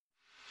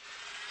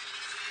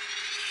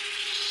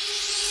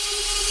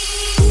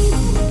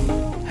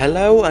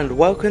Hello and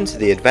welcome to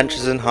the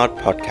Adventures in Hard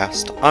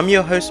podcast. I'm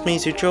your host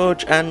Mizu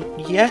George, and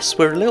yes,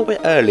 we're a little bit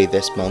early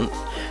this month,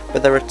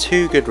 but there are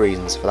two good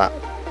reasons for that.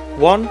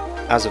 One,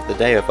 as of the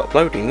day of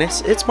uploading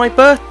this, it's my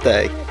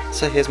birthday,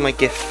 so here's my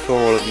gift for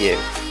all of you.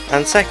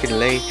 And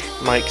secondly,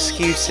 my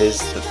excuse is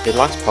that the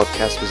last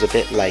podcast was a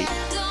bit late.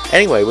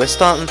 Anyway, we're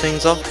starting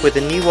things off with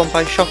a new one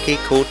by Shocky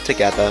called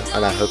Together,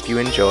 and I hope you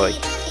enjoy.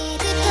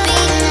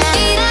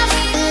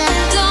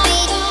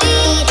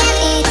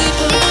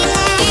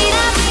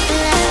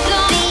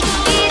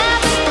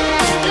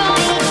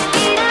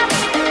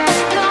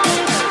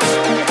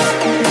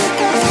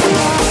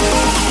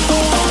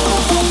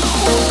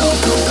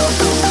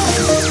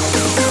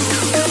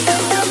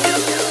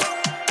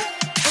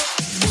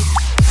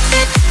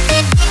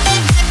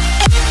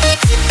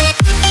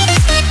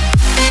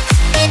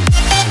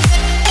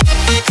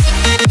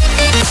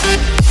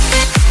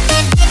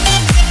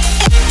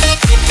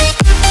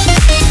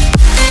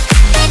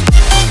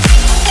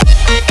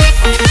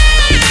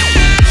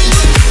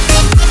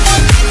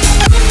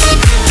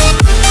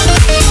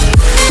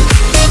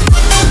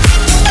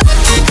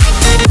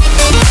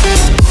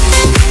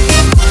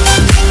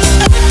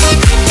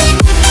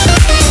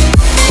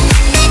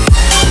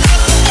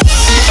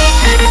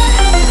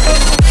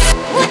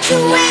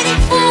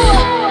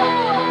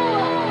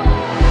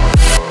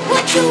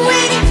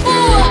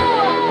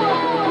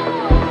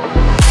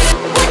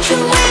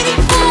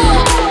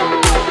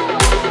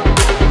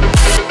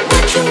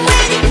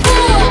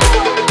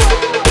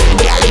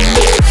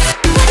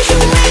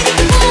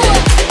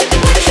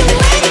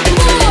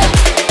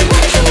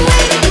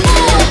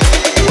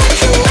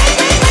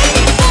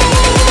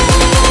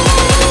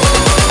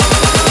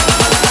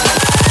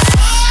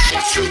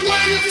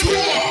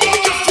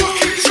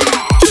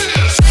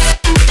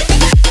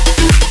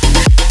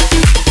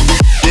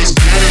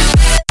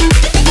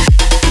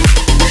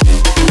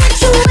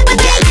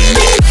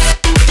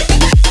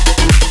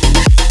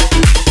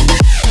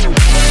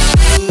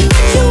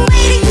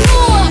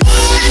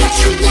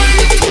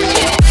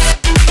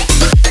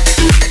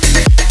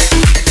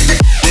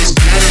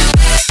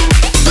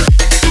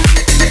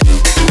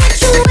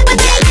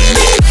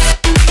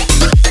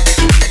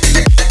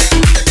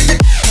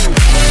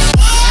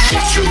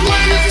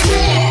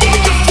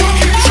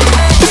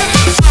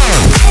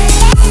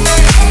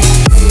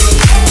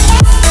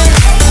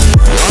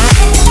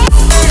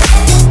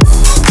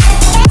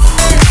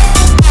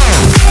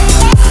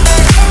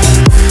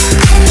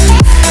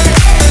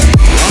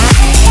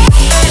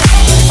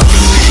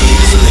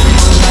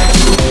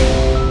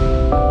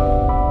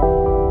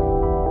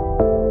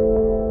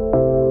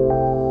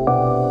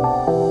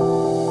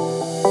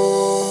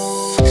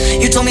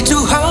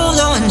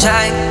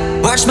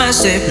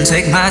 And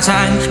take my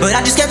time, but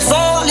I just kept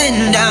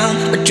falling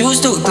down. But you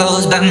stood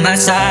close by my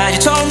side.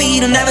 You told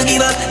me to never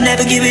give up,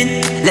 never give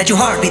in. Let your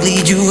heartbeat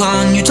lead you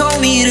on. You told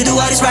me to do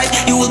what is right,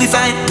 you will be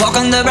fine. Walk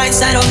on the right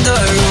side of the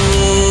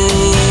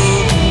road.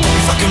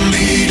 If I can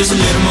be just a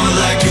little more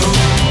like you,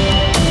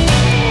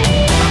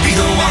 I'll be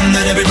the one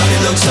that everybody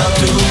looks up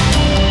to.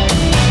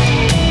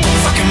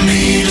 If I can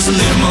be just a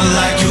little more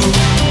like you,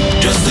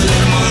 just a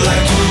little more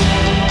like you.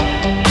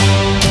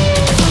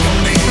 If I can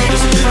be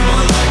just a little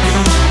more like you,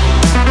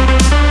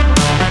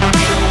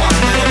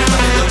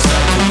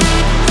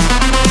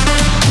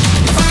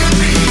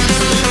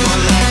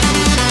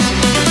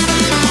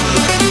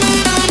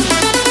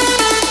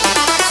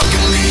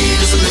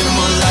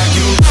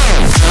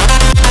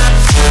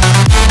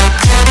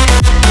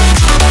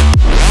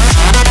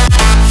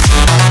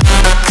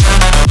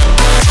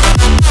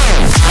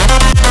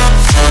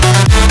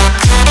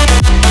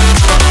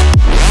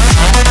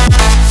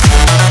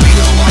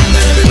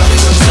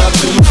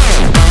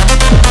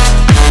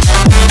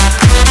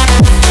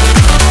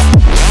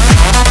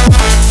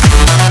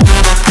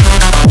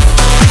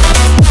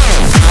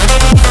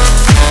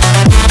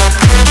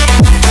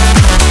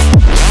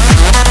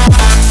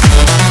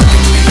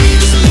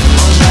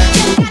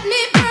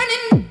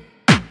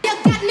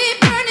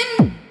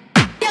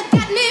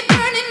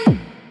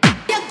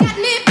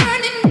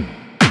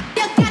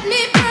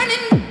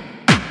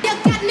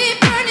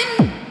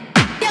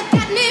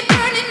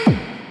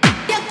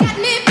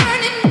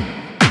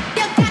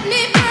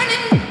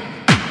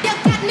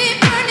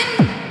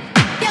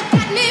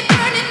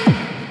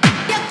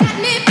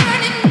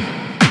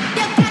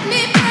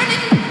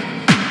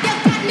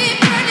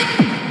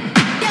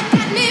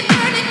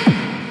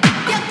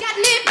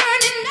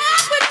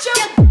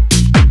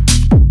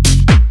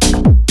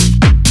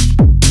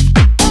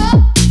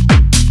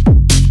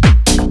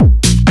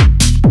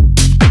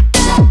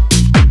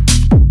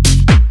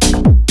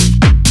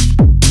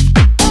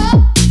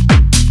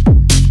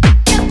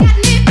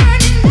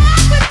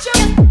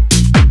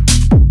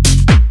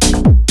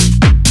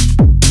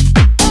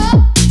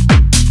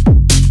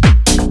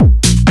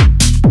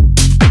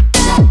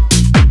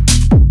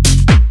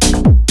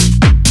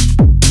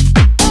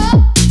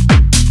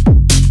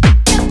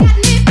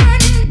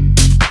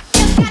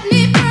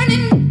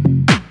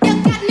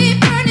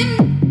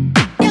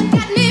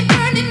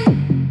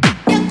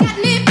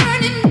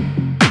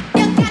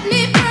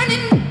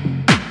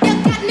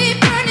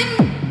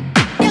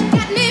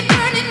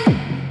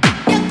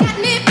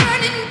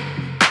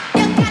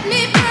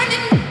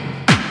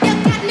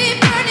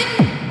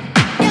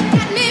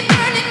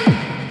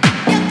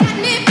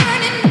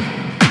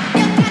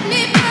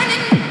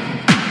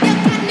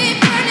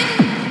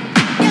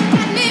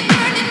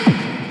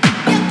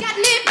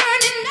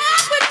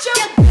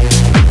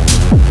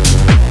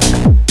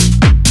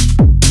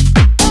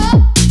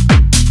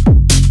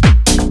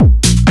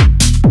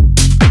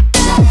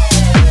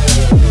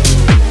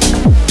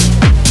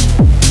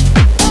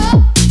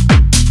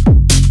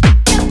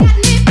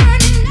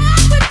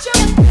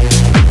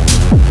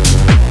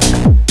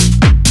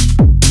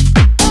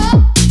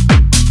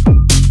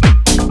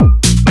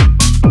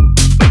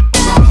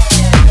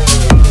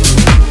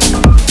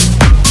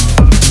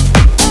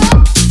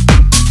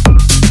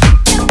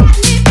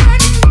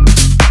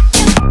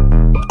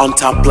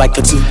 top like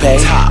a toupee.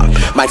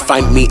 Might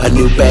find me a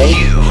new bae.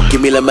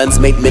 Give me lemons,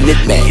 make Minute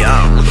Maid.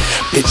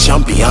 Bitch,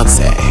 I'm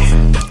Beyonce.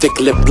 Thick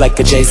lip like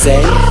a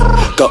Jay-Z.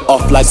 Go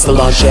off like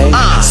Solange.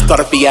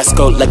 Start a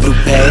fiasco like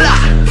Lupe.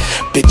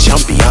 Bitch,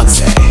 I'm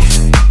Beyonce.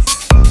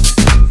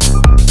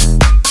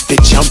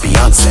 Bitch, I'm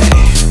Beyonce.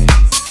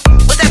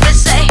 What that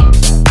bitch say?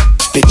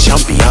 Bitch,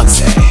 I'm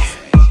Beyonce.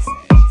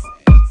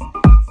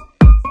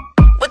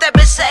 What that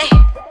bitch say?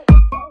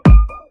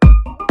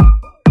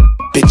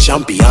 Bitch,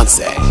 I'm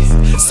Beyonce.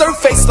 Serve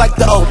face like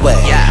the old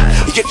way.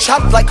 You get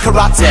chopped like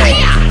karate.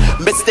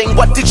 Miss Thing,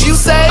 what did you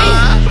say?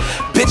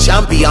 Bitch,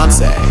 I'm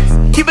Beyonce.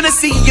 Keeping to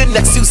see you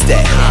next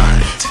Tuesday.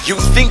 You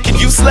thinking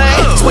you slay?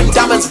 Twin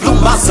diamonds, blue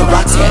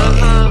Maserati.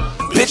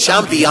 Bitch,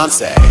 I'm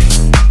Beyonce.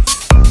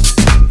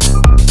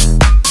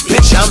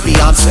 Bitch, I'm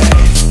Beyonce.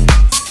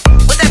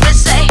 What that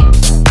bitch say?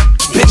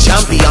 Bitch,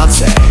 I'm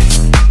Beyonce.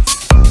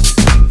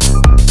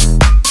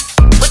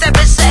 What that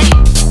bitch say?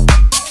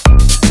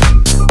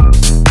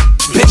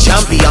 Bitch,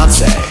 I'm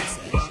Beyonce.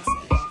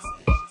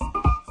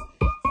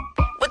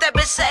 What that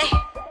bitch say?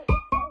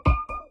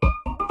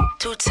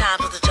 2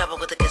 times with the trouble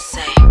with the good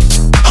say.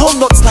 Whole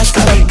notes like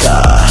a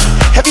maker.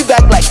 Heavy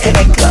bag like an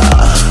anchor.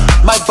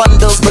 My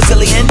bundle's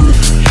Brazilian.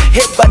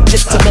 Hair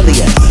budget $1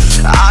 million.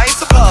 I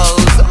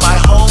suppose my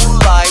whole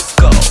life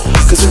goes.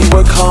 Cause when you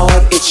work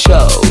hard, it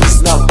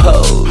shows. Now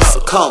pose.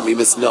 Call me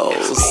Miss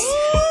Knowles.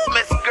 Ooh,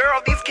 Miss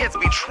Girl, these kids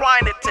be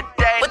trying it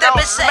today. What that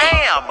No, bitch say?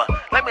 ma'am.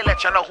 Let me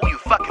let y'all know who you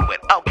fucking with,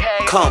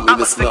 okay? Call me I'm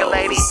a Miss single Knowles.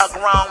 lady, a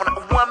grown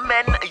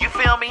woman. You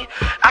feel me?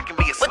 I can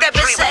be a What sweet that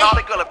bitch dream say? and all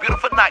the girl, a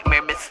beautiful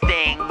nightmare, Miss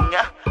Thing.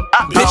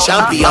 Bitch,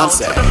 I'm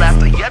Beyonce. To the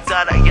left, you're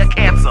done, you're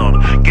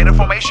canceled. Get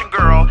information,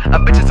 girl. A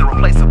bitch is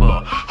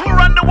irreplaceable. Who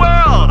run the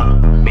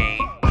world? Me.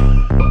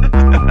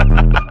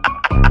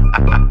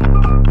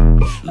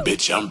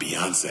 Bitch, I'm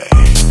Beyonce.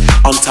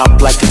 On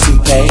top like a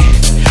toupee.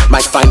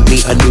 Might find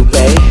me a new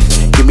bae.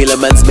 Give me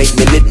lemons, make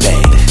Minute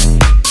Maid.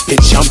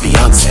 Bitch, I'm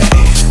Beyonce.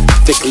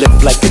 Thick lip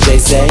like a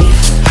Jay-Z.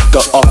 Go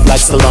off like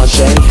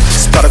Solange.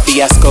 Start a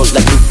fiasco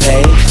like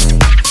Lupe.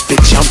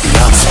 Bitch, I'm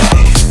Beyonce.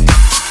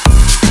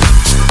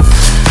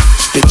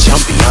 Bitch,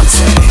 I'm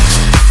Beyonce.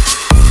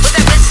 What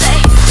that bitch say?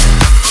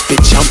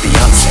 Bitch, I'm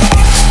Beyonce.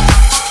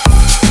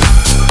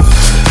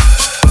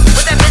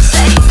 What that bitch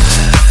say?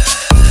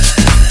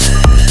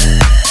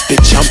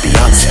 Bitch, I'm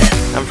Beyonce.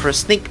 And for a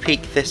sneak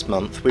peek this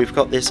month, we've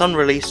got this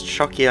unreleased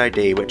Shocky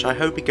ID, which I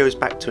hope he goes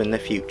back to in the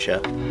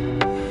future.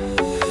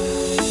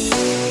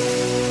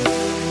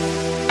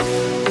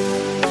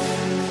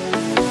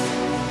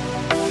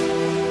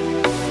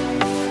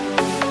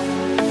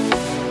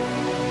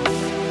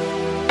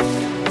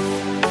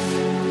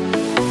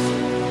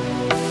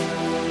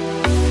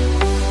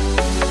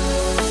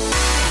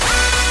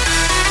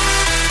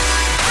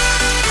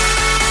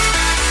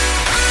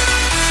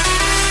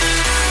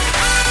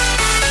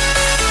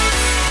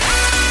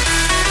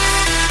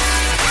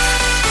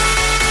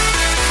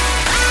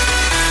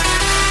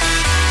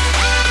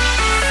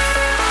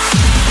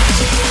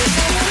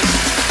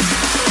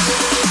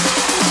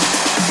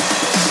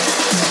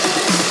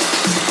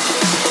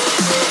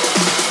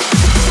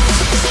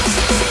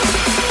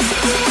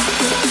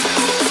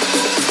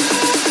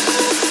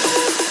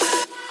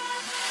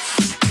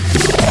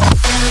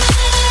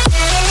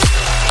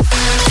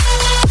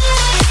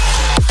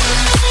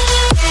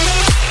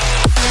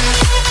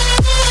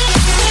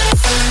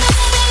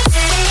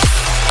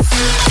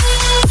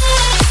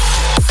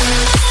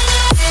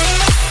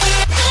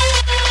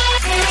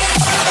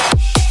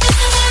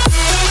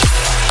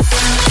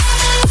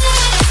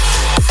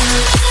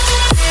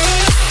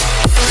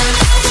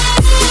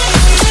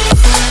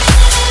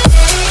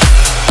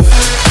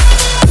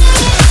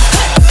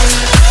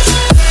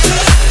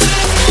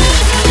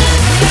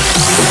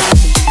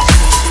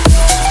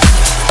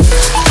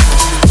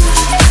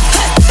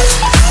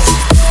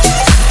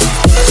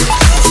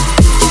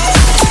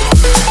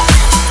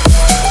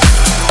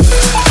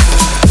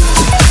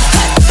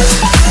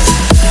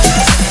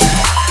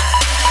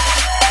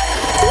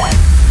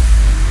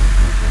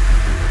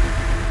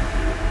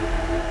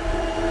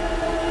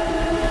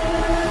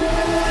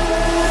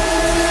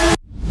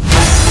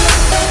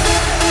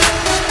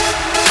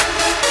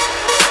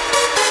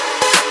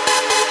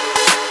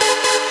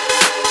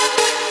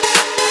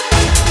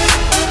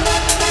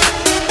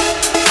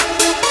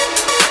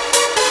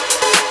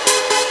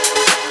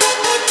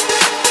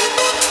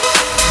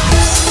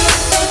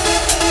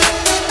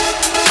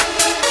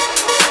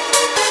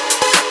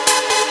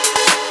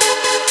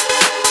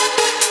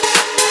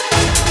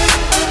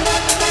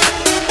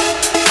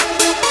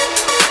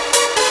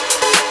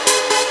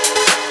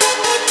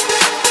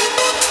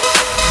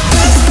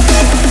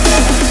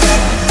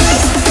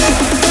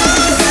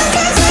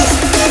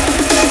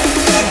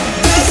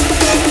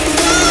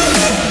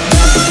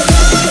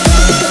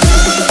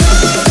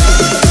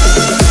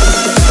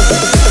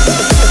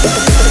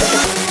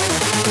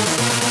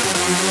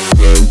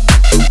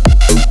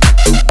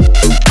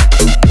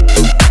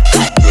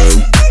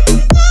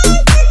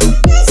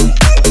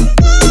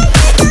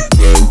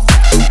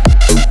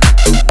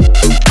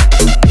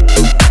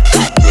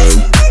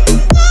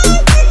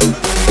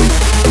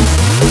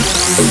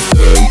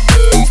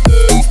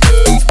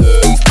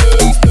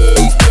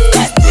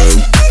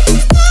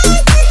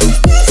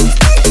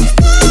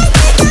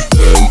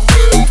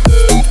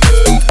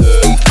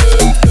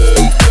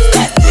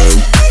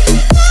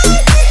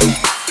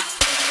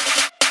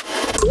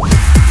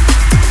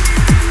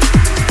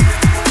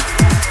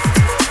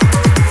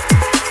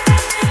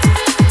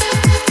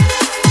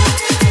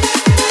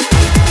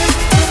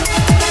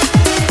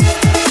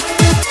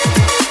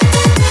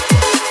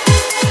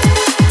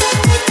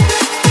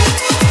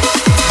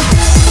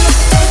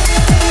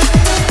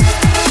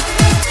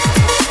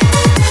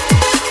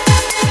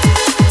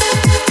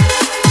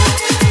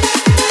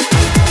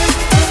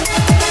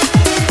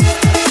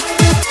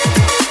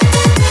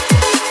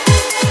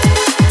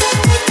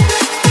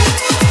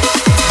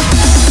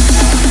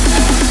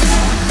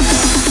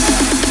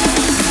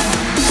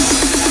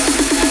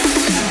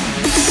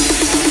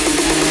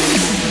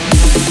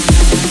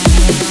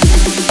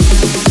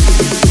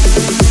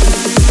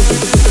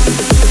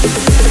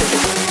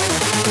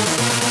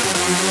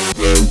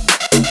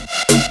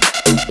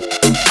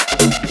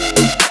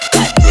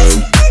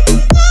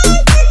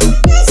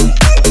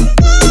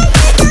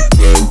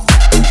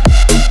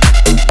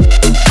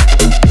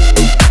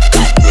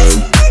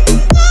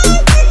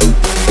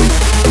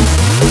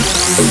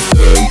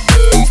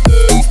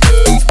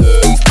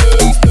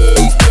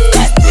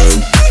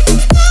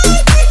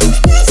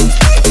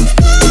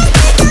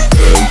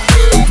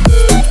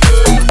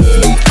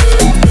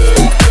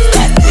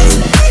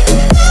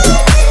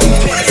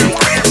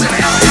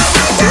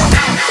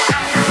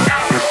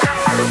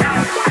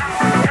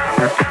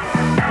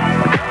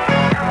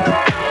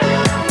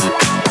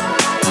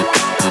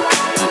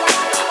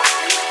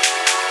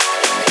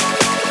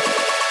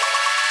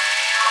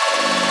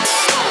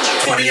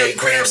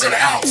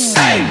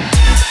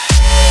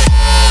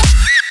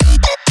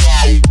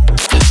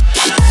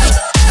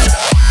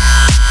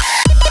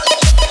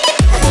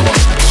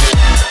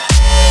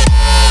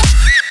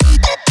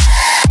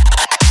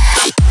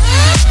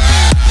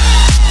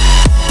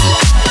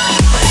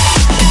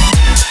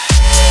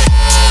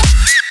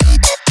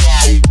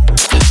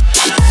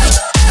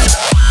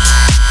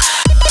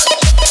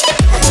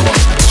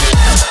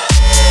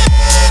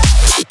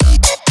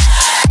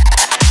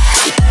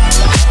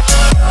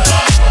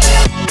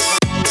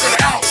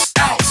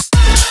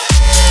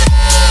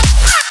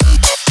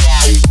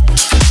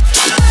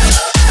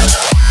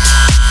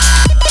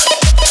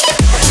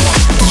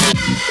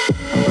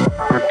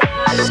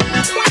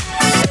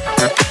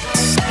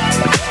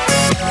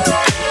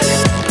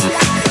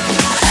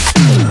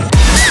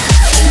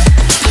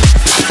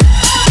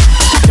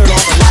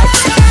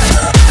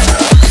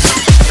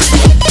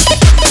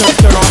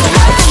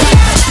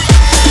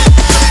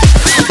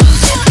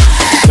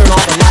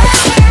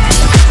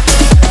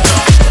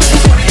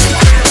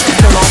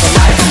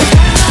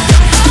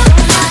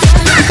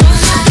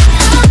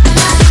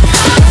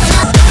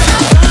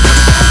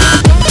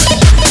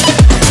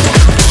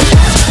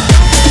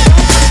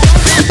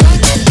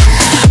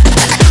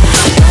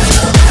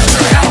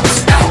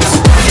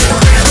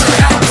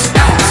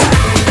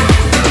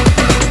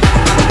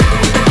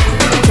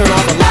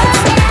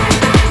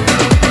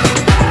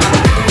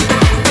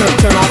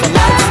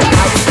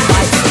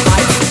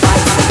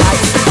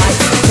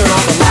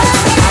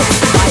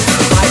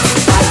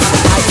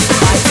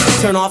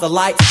 Turn off the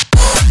lights.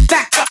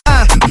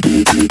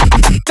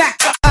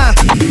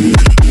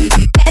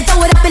 And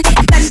throw it up and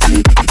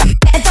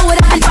and throw it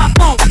up and drop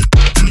boom.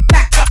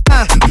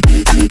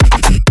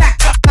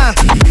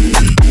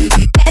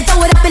 And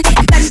throw it up and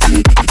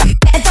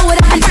throw it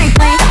up and bring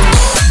flame.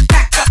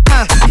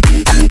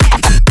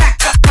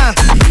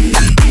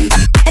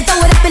 And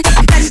throw it up and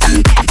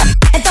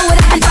throw it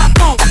up and drop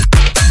boom.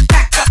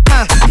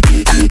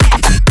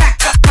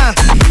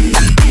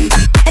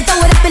 And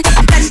throw it up and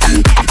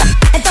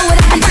throw it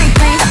up and bring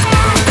flame.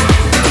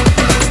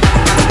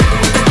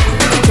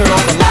 Turn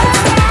off the lights.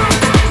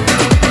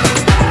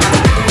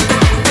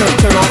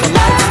 Turn off the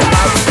lights.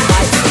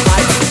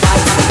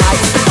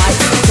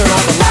 Turn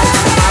off the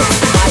lights.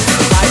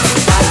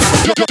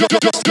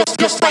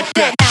 Just like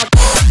that.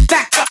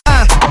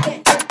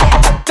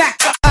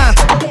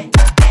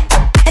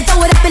 And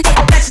throw it up and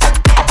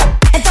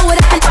throw it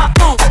up and drop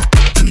boom.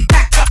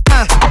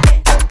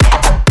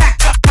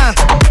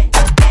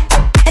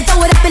 And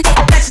throw it up and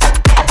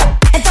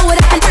throw it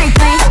up and bring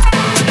flame.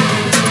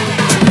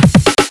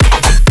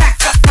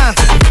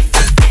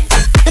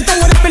 And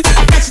throw it up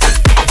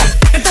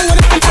and throw it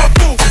up and drop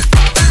boom.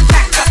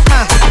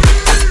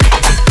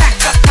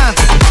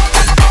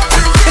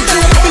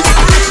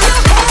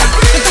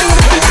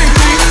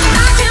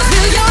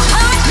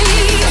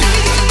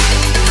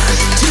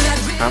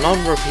 And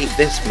on repeat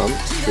this month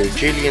through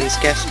Julian's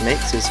guest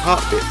mix is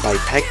Heartbeat by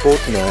Pegboard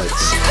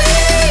Nerds.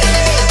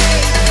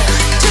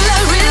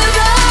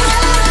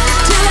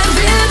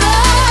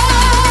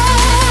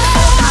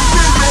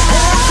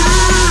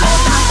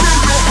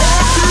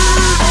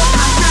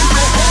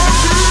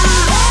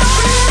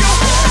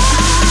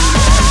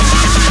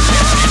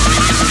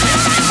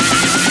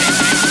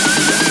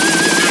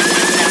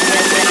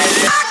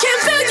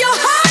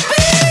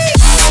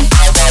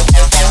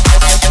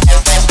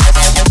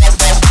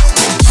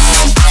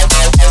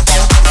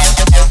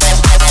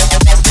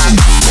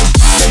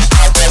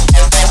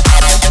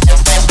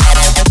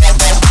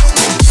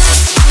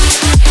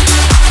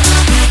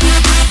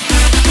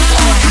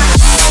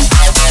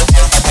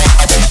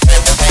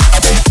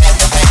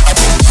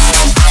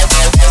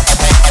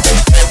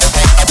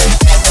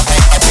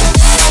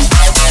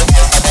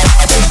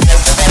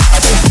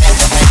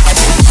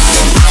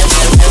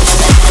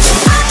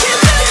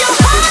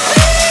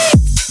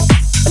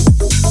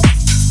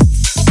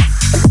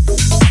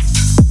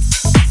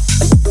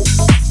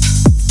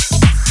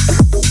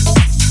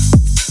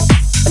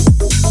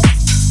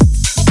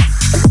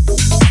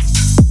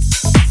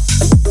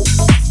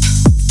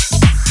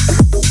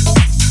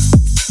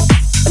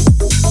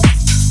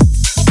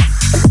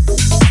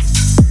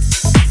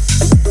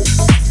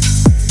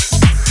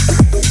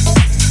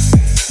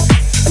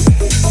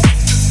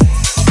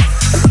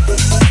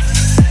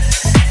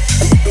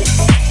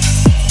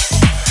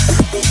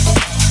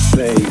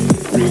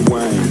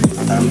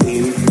 I'm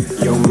in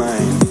your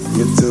mind.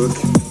 You took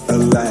a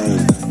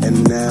line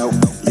and now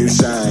you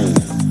shine.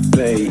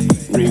 Play,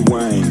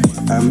 rewind.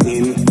 I'm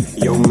in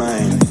your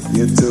mind.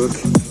 You took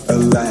a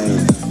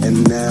line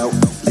and now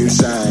you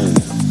shine.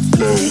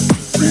 Play,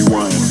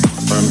 rewind.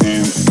 I'm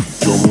in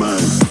your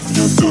mind.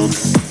 You took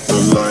a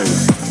line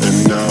and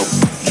now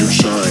you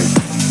shine.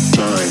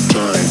 Shine,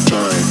 shine,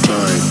 shine,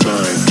 shine,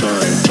 shine,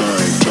 shine,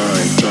 shine,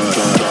 shine, shine,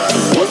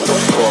 shine. What the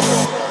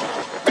fuck?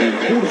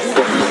 Who the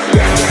fuck is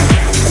that?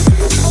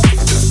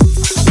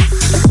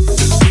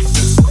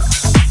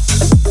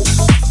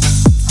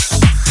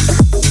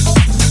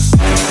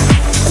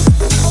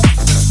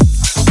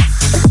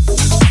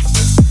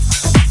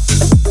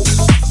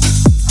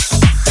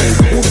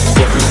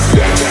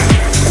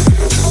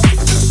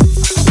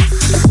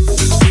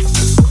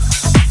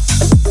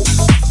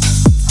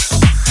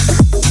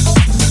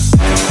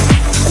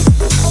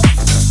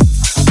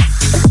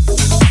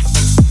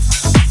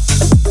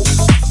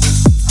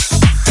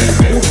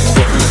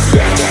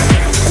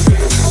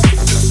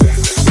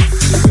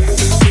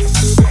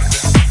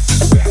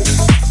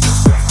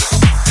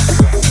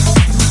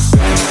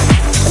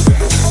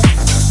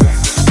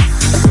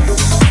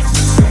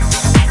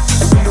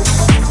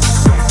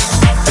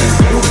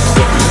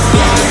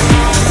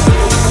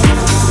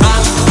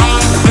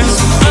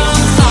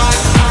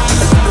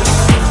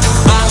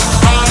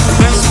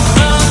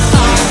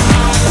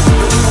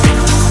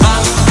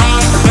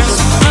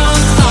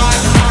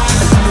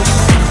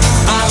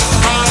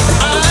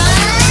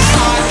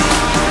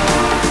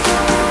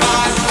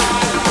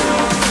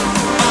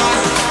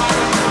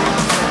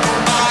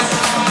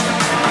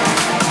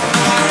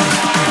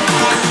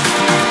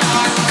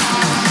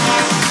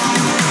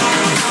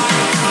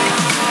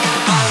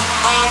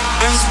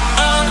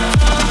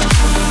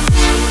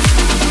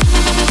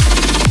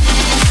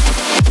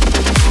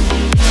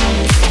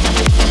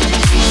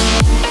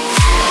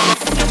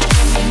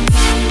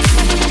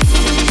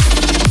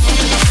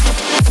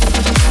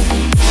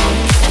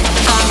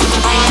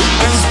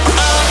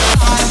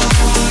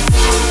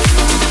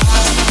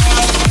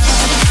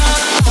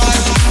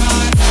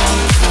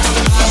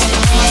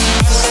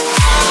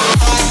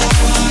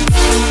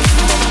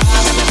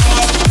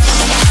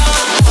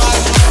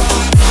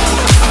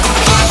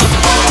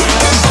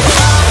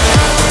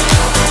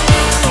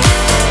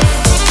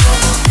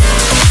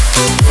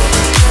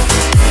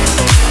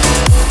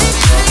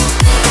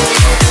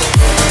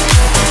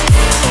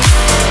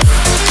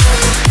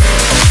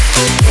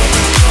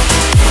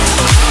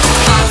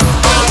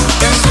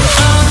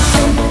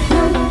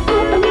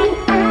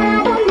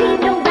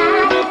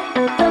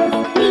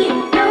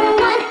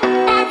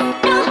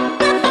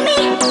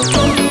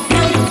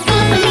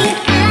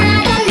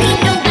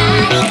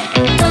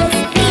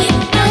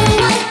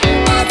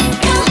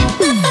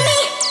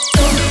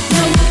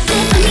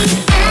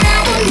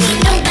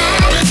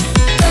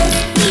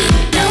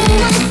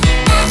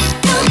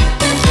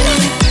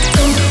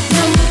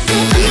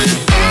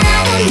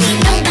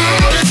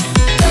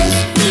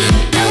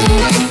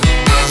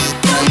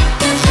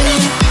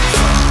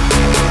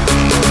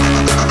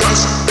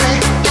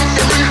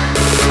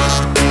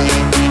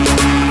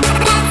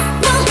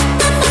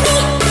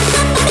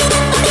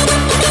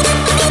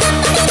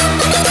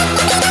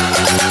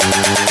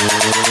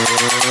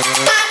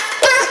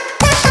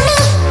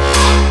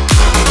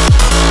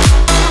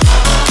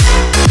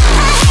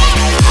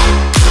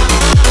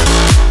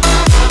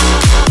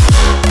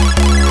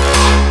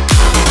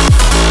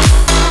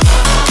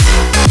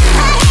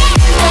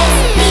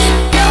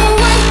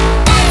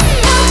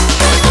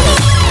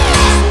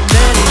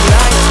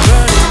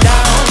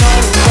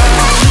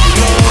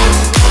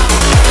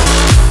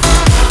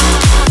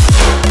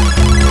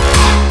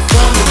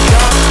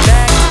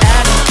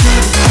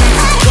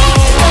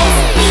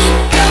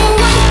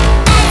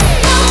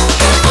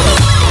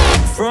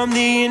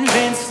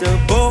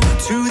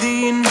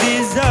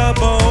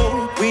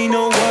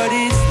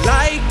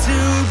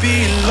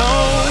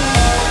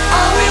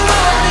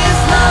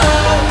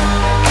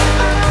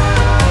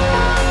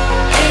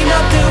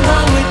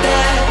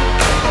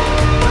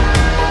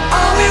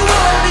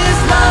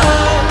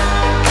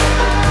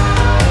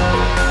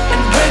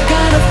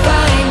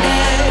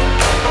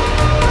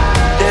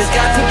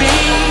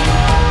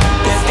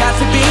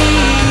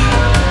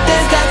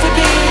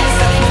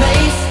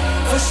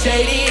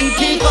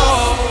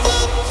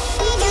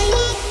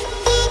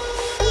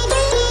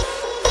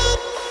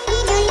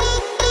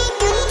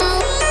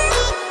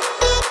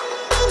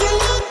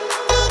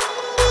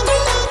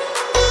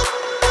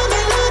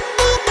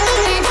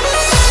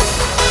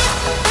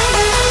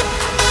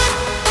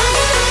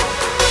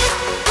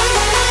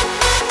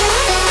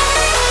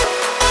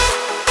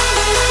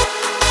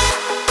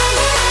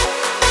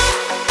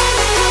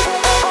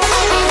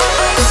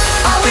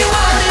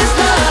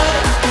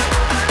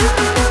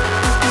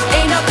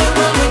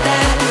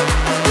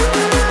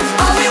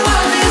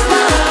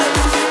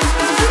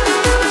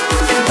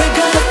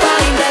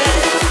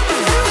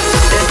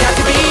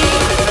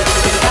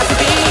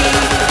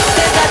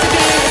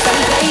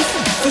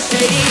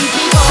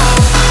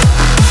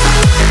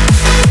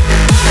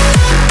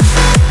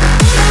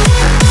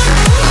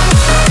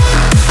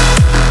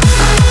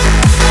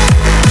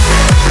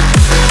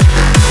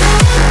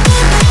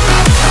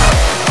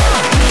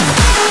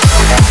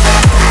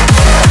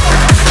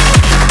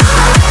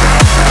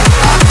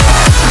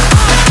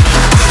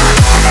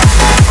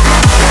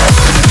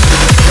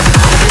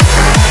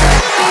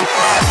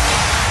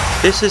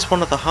 This is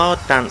one of the hard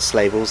dance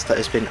labels that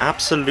has been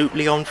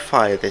absolutely on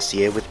fire this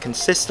year with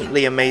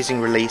consistently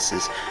amazing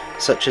releases,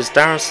 such as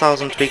Darren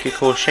Styles and Tweaker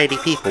Core Shady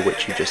People,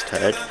 which you just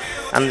heard,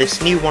 and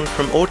this new one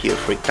from Audio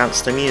Freak,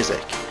 Dance to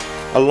Music,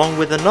 along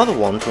with another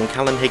one from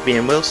Callan Higby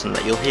and Wilson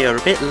that you'll hear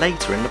a bit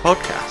later in the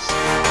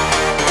podcast.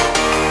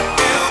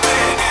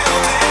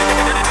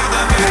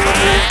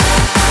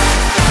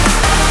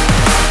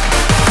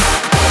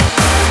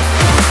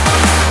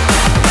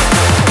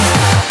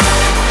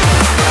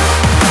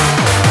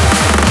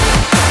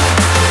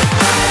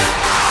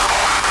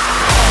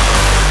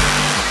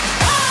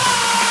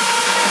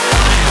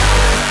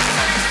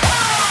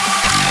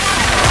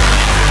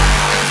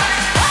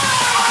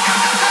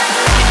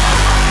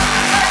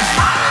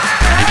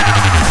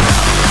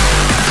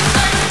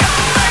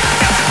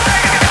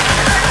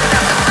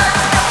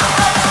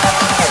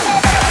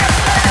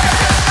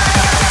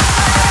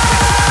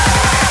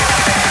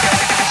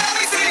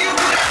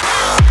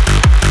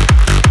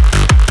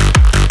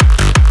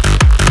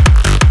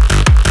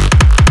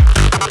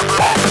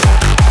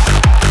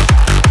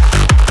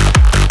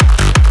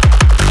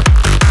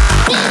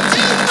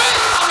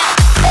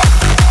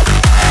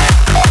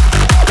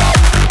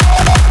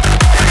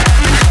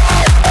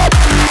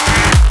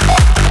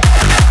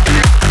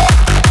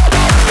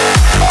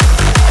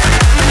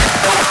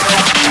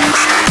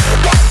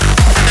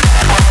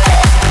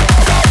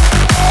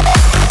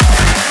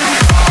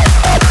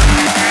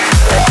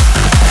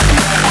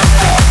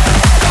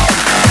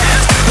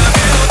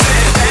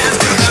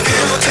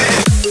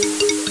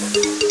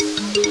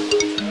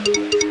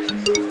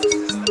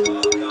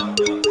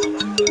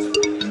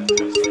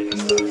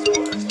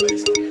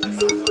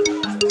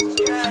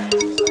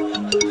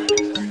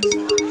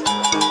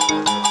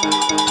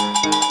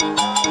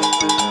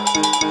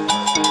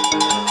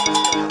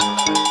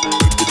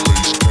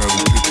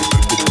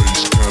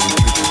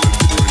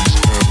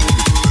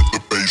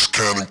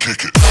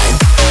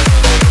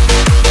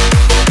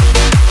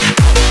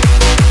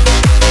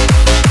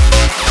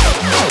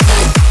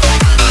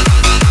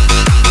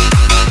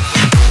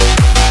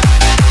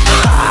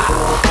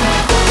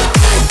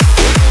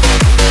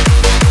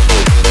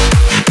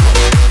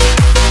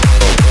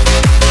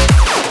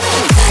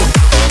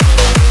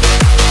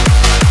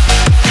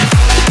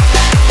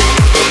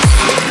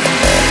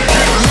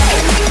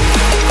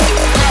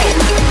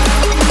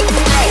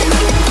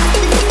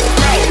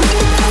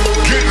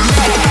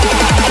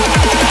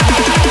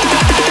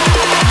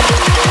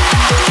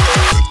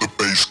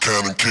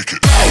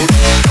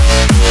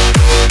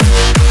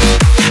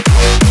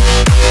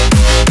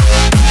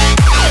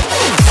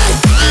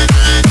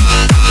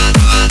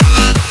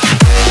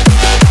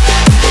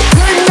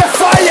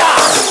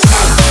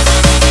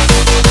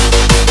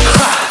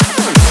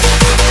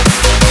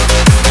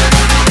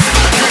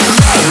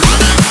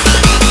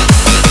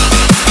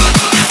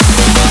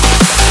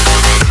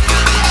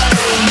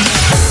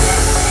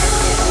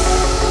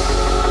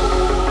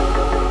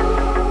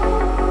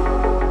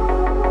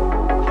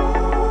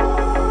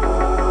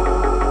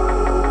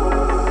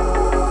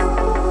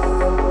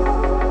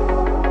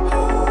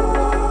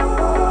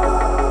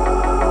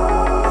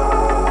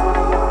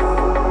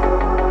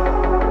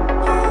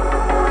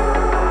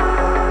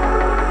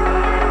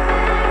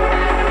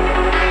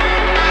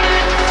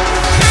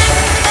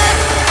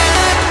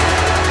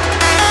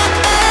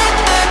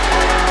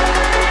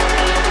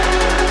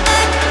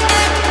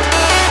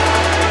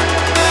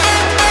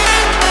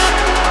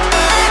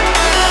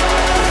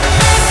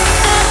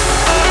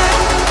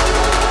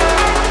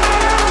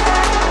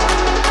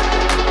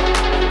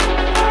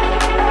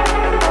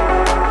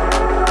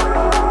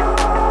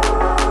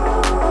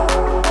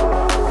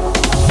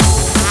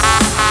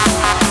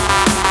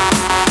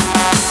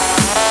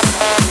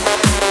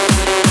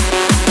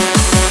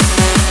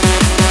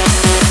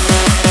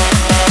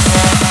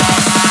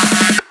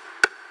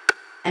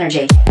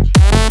 Energy.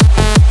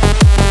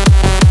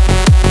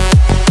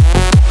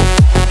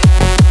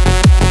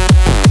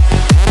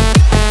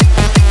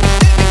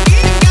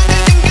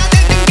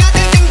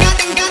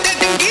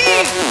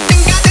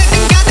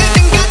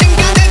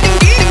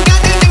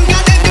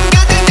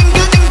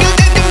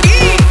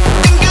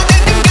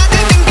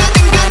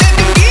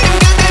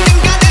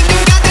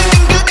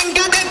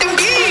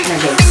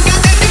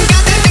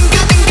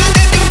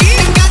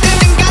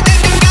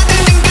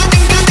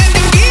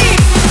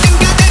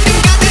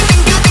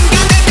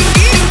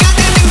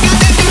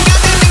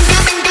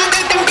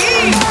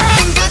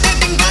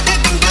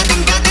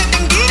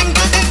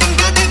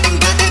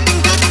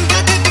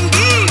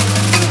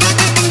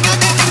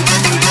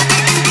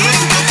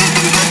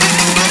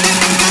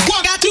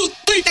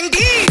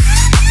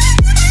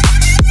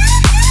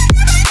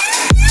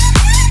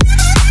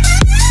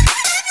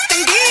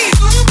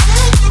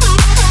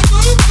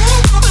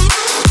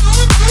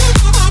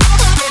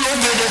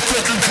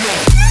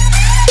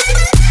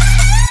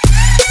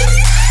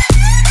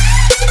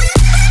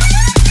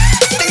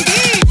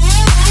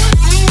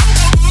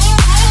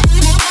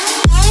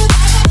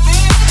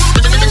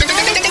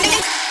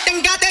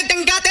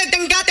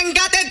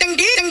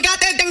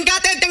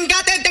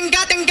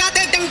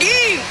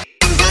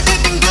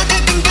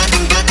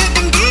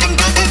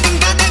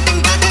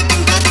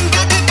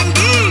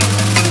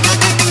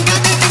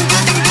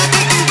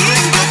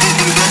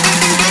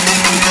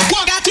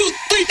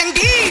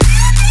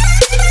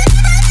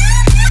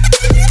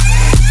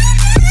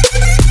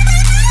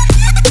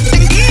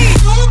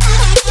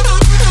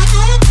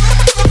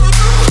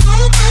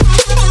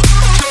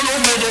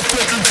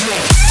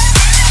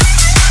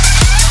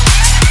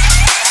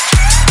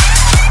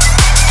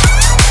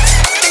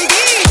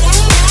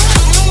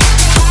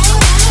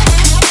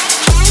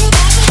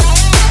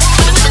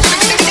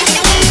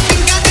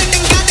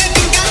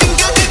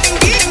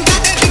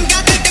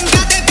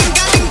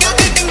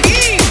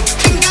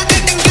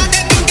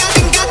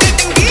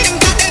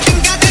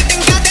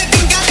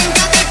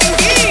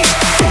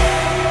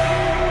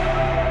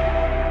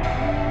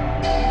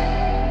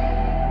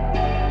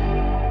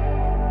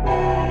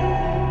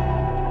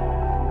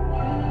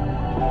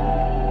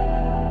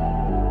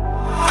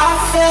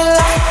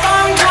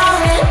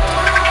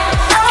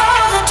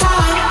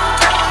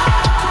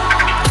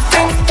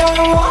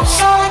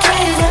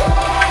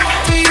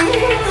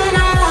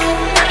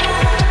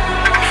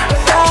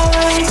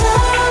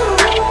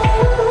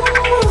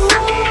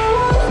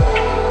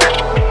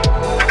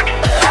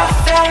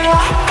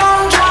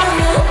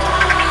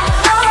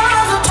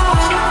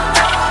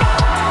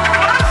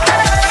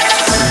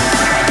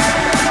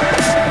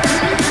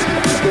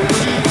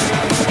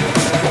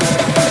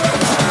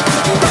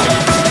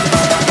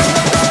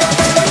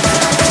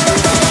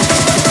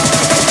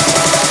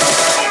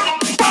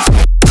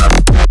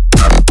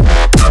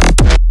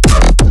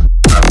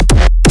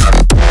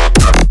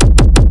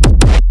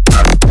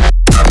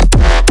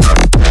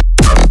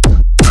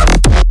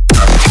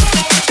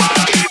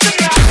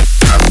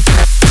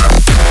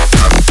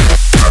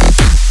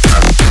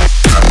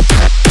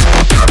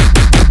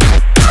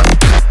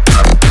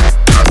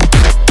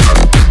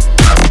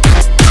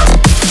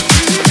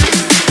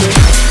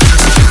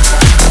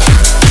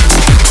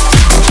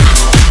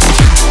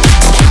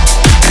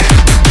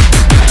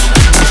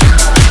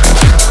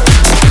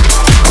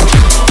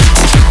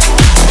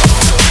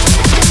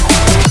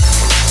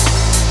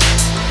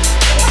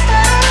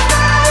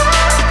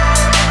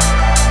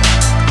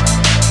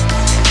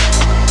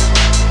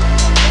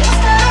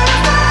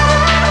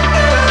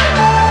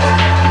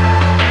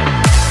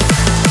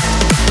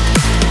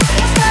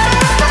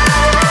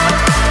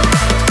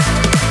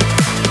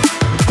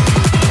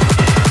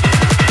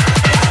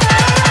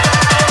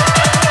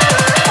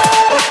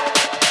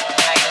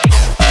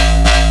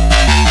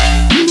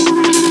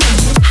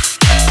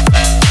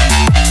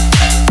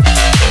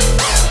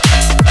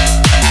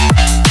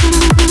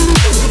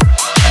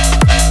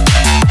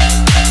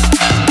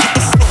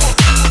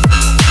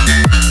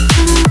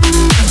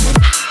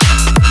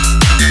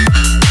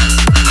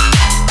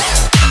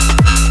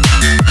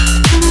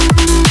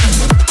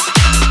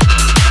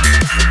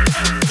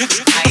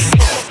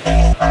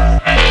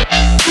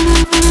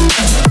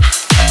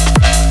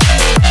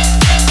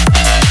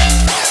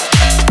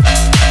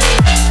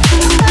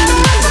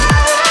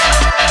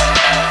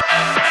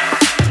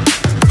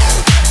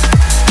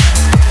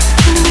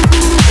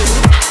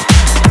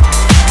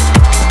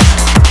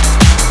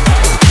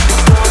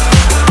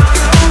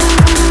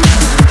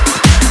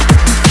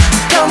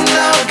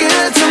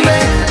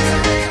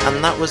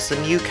 and that was the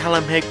new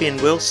Callum Higby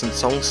and Wilson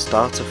song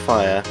Start a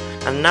Fire.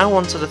 And now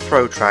onto the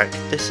throw track.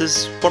 This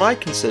is what I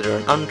consider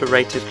an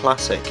underrated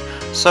classic,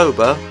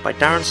 Sober by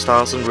Darren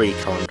Styles and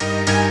Recon.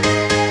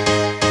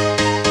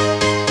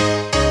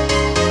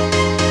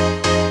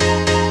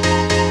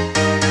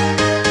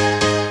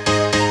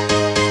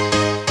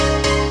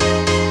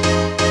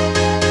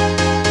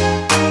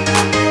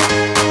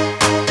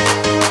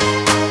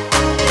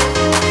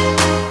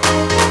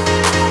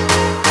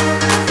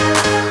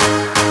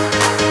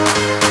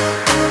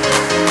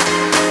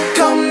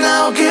 Come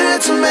now, give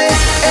it to me.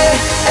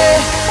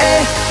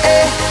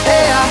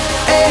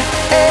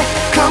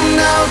 Come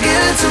now,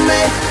 give it to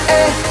me.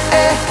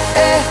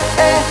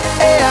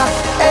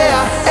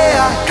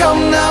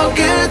 Come now,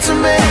 give it to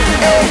me.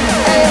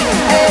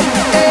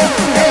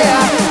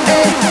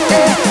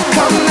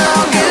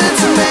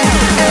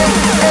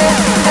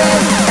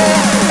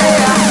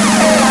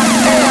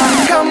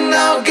 Come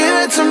now, give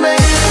it to me.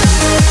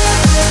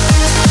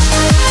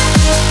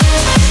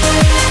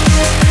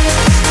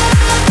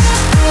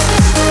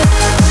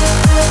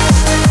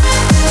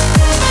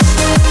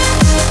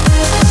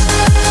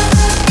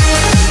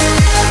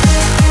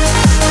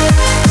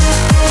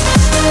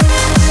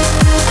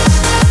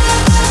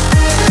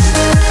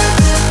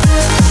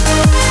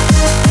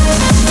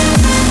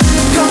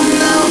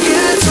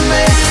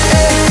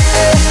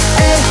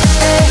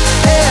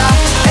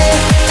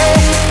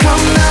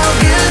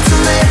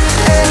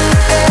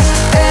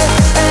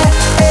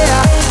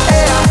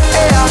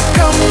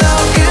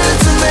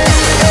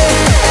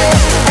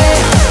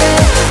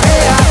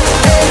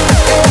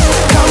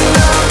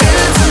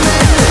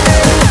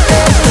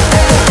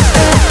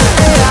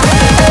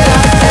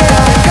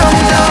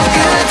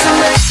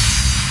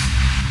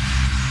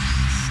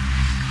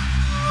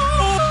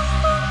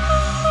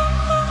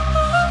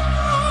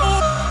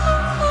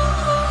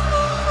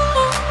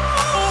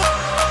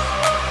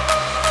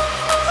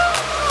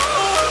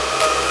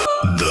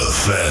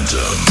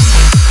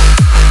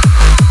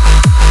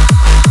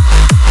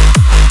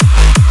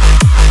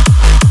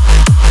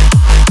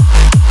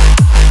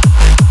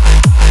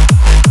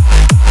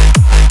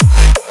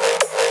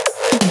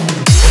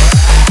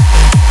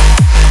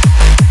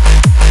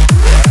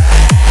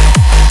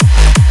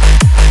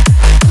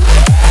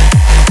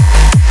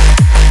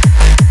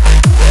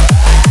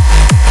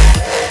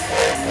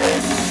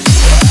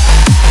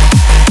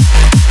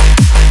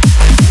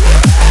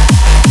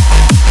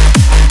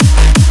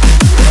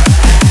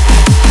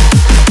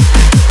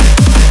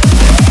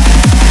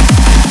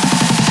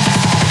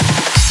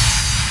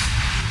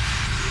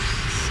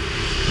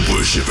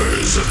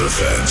 Worshippers of the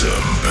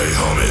Phantom, pay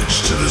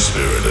homage to the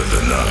spirit of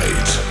the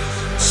night.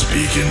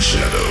 Speak in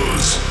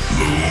shadows,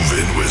 move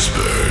in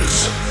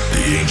whispers.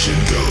 The ancient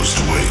ghost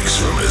wakes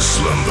from his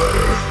slumber.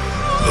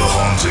 The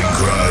haunting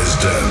cries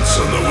dance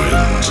on the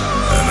wind,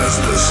 and as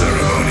the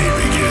ceremony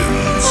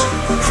begins,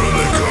 from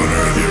the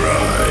corner of your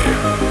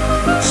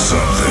eye,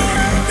 something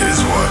is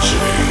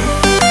watching.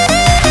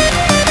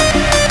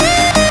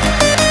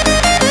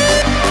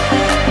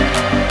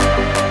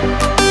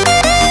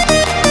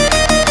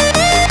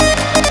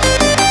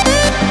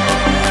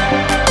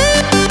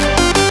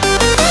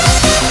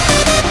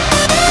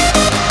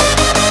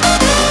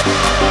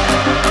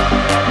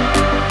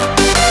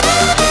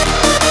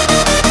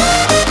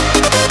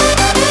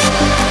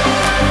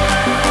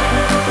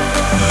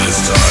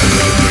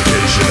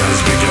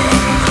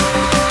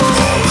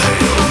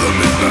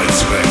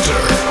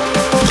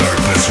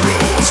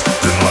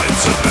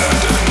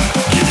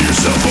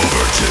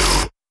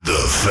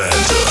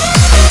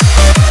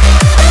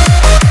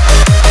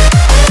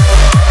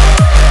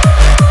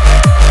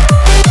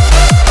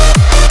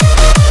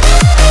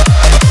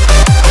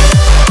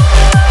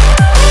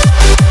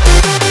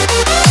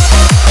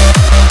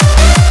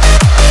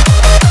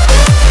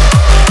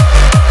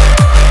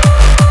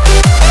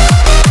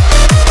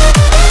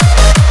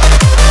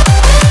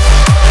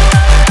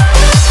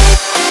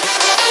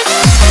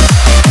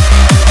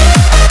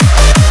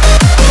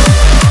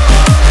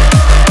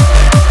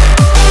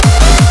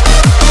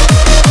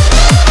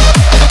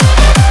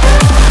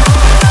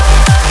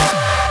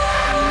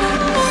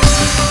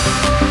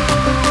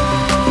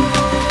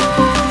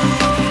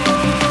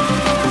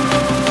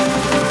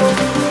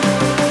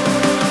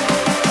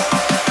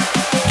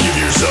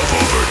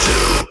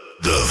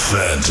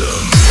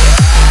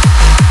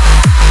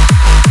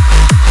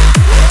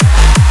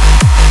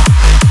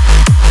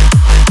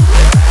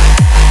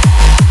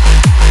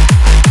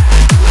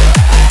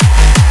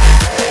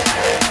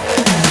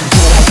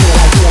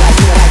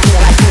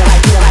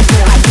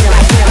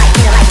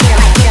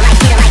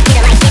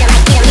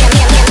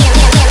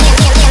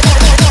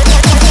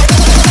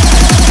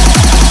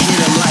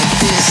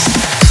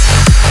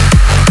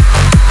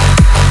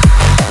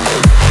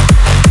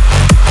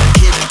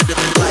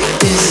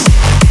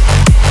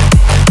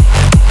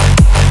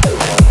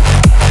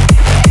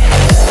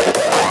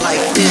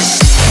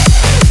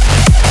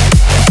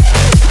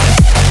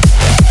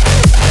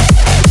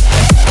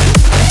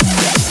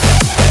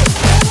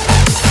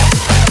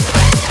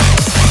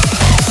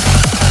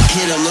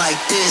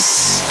 like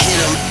this. Hit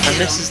 'em. And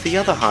this is the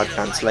other hard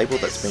dance label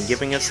that's been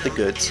giving us the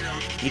goods.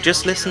 You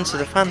just listened to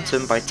The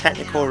Phantom by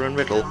Technicore and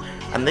Riddle,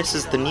 and this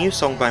is the new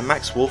song by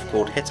Max Wolf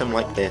called Hit 'em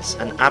Like This,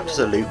 an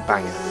absolute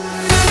banger.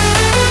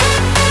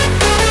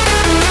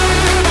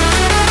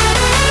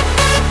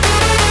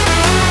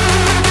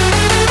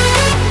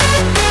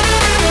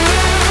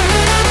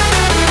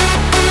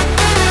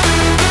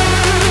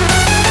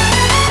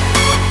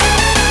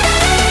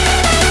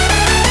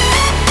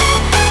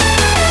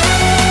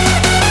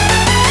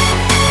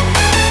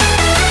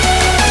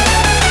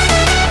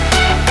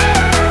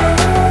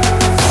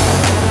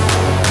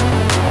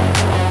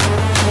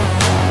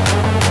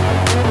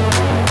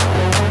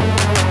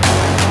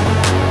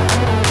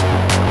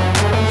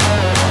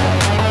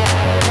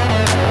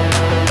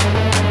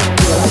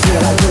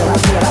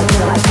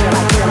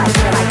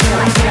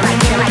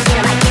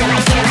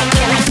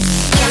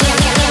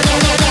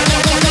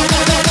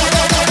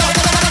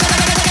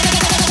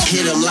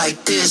 Hit 'em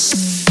like this.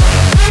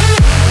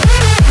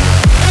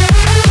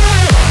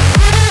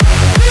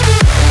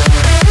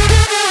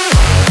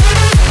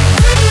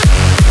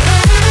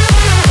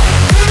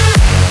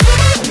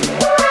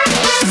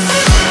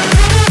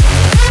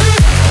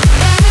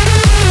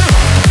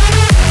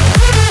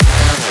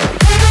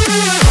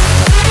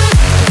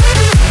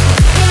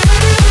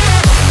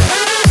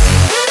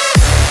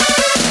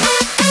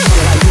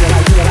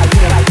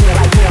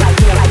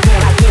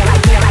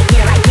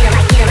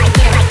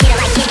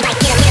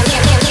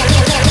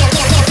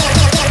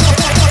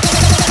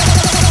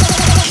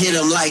 Hit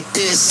 'em like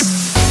this.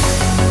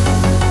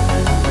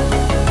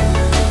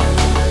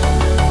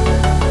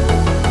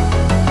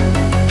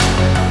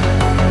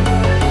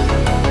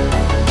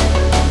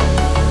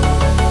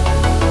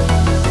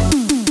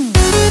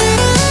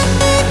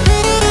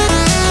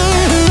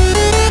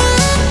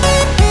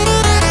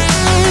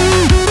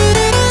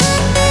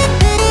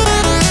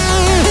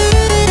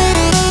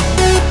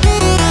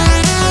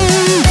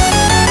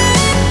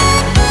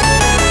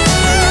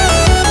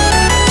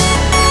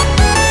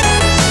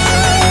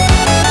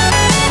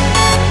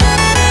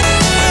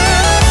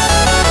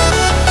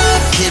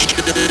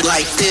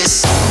 Like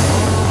this.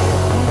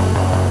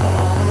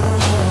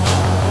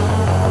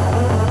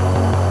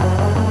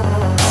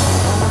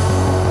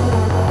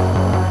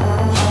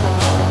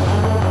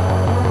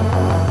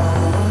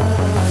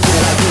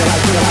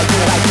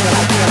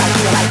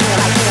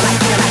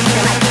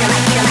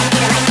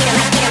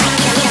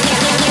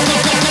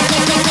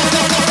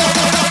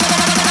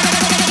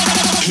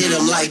 Hit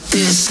 'em like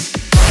this.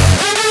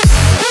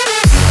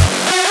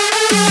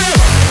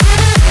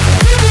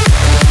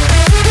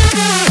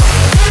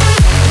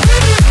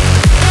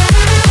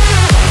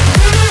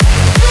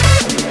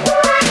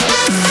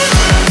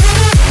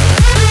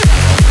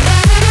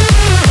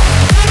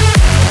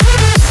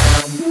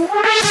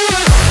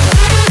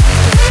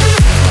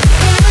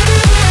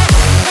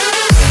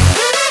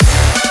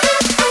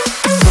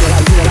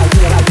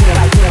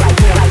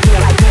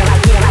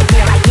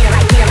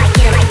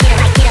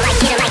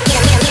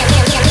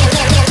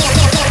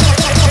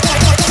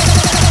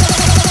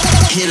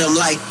 Hit 'em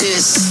like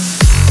this.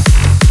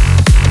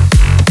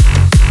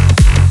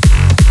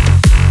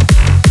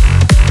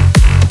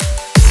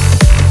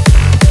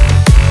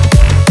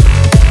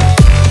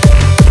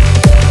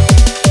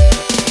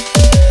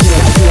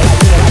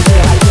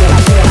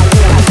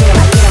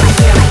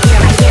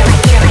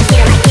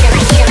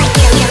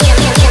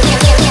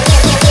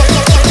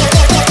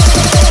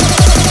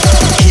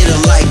 Hit 'em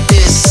like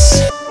this.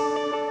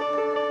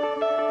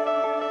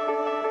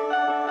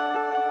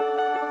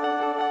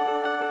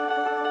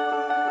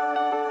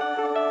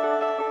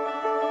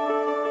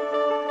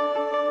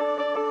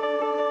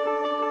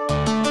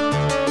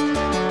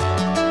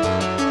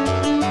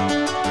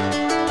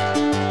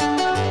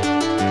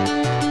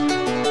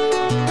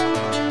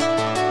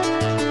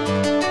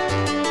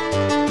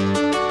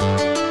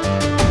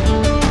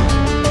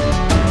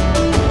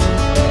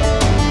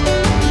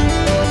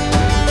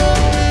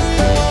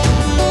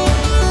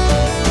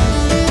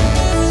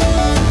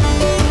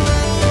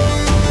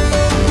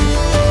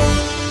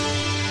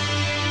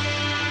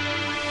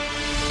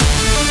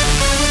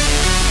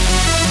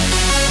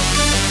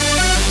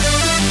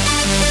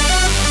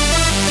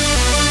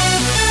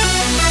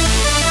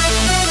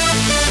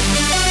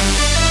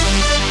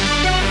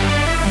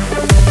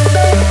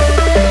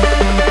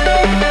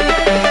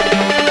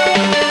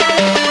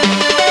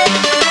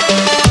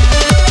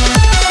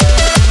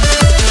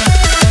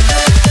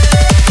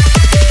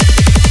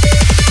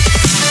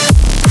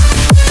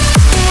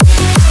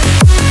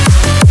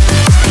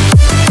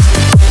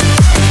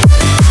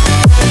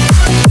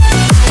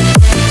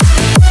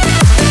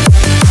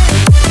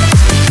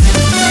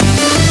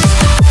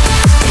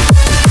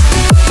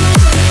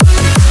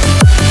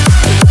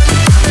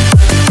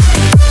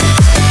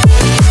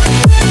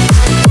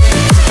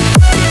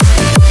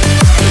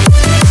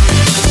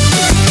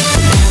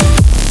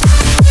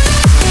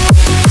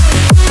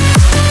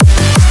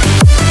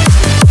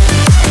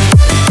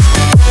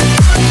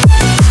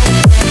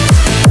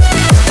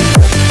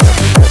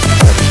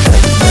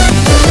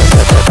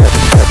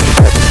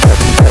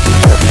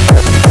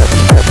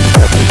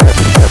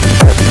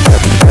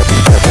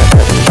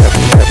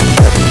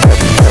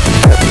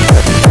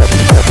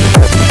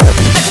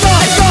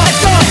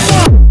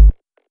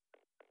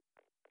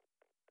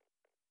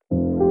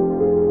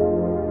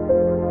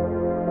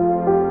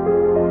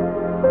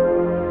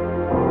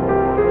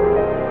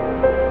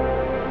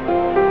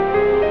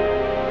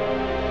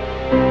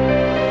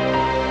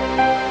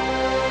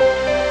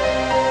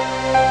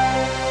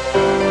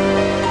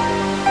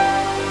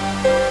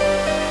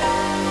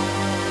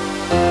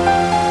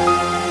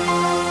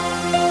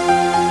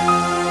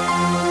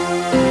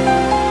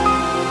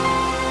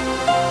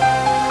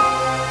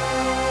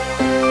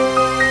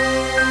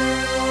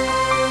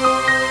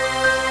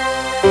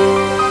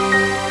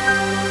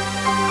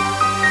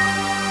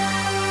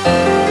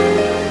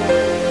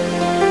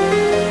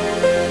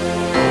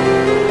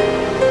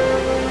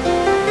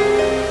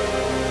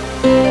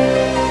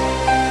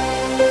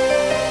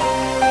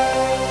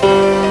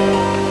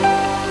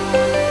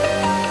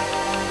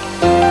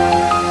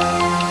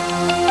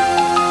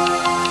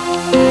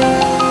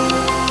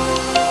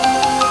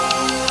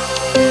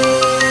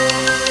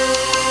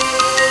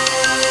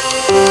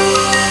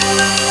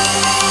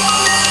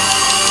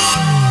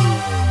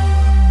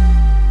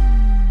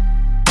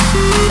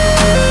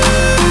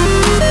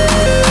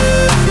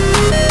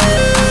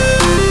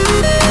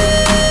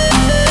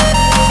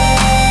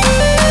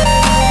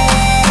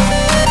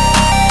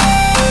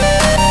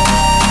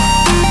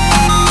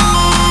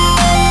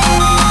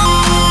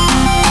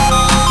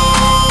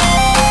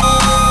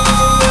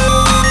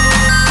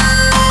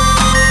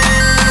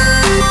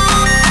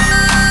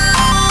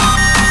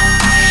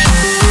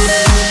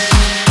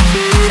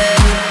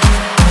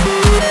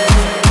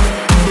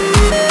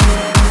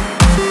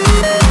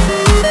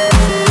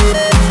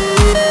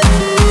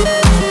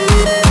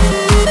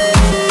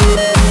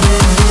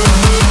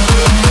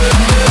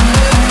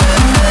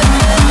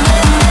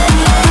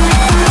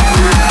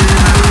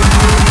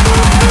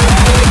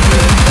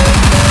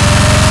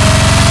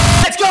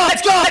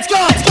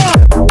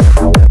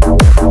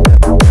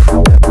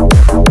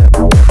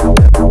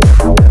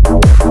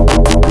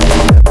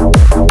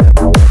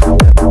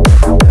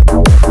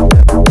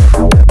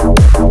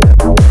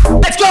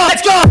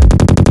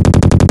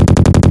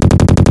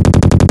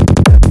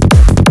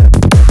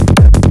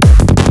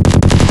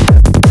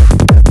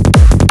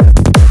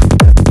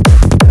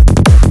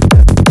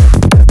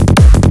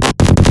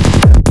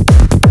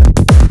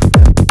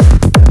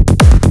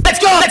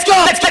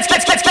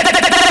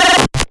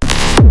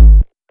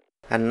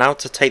 and now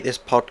to take this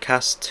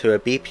podcast to a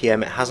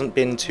BPM it hasn't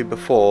been to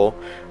before,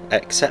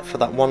 except for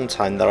that one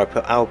time that I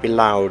put I'll Be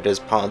Loud as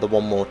part of the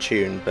One More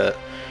Tune, but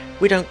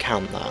we don't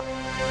count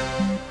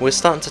that. We're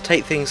starting to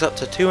take things up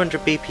to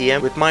 200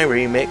 BPM with my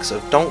remix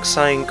of Donk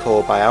Sayin'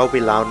 Core by I'll Be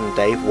Loud and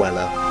Dave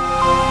Weller.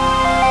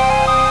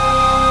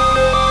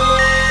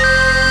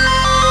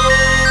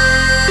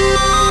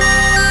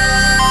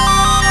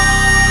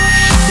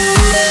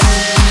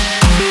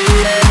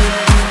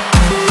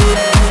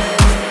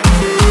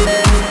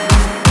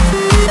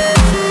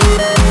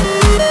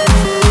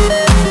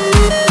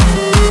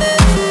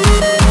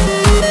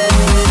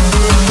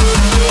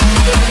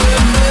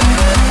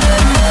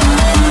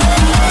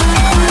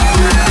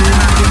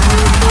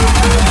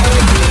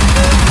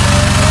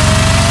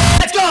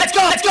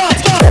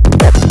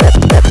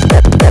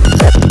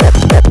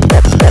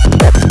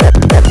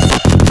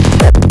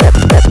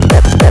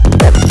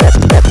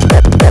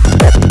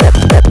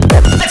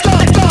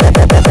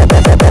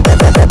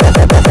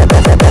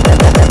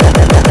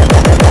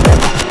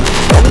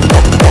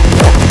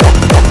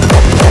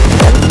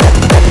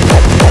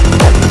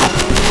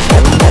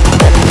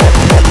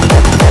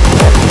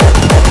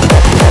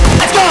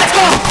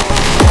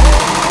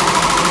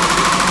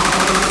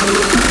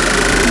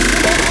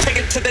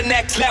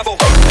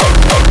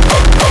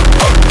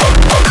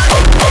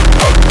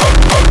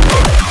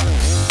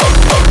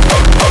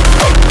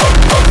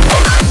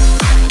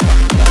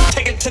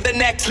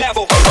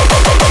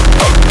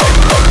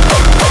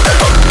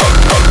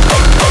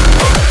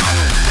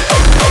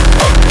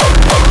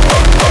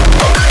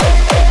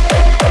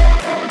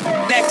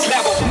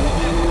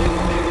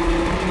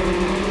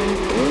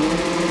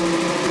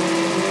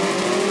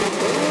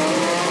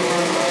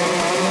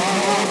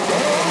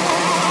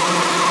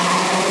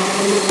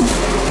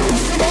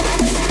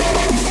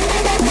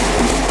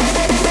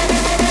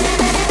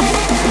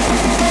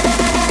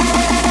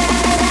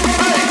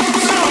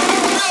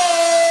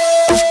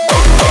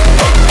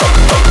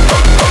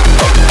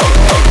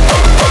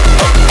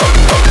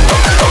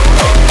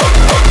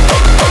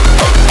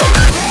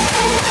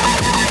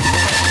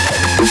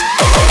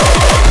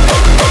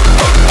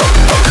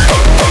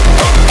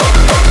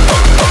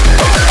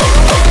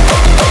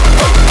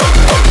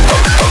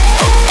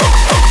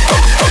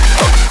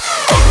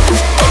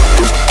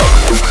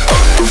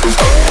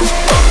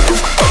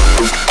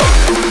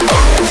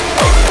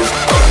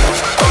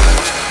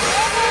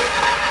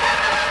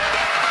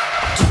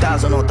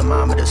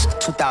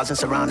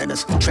 Surrounding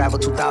us, travel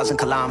 2,000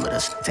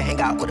 kilometers to hang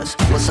out with us.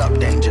 What's up,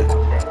 danger?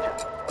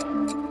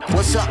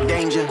 What's up,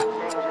 danger?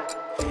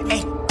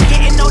 Hey,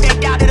 didn't know they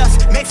doubted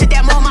us. Makes it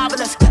that more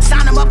marvelous.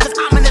 Sign them up, cause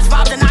ominous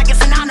vibes and I get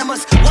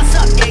synonymous. What's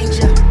up,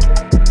 danger?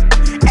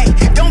 Hey,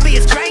 don't be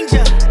a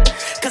stranger.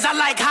 Cause I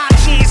like high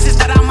chances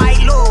that I might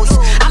lose.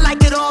 I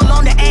like it all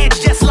on the edge,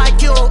 just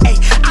like you.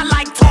 Hey, I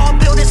like tall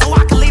buildings so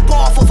I can leap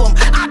off of them.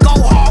 I go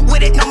hard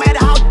with it, no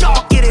matter how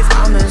dark it is.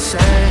 I'm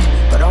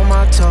insane, but on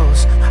my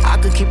toes. I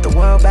could keep the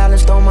world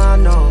balanced on my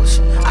nose.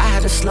 I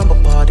had a slumber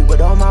party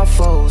with all my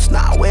foes.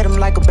 Now I wear them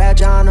like a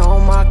badge on all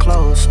my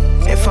clothes.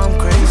 If I'm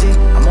crazy,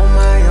 I'm on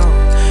my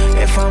own.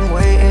 If I'm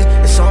waiting,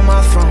 it's on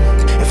my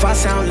throne. If I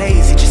sound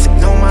lazy, just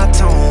ignore my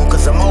tone.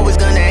 Cause I'm always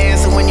gonna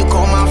answer when you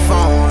call my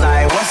phone.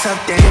 Like, what's up,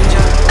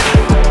 danger?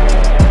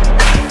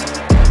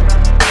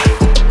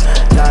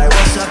 Like,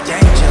 what's up,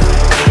 danger?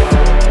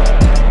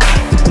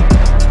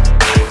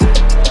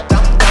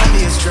 Don't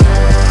be a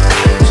stranger.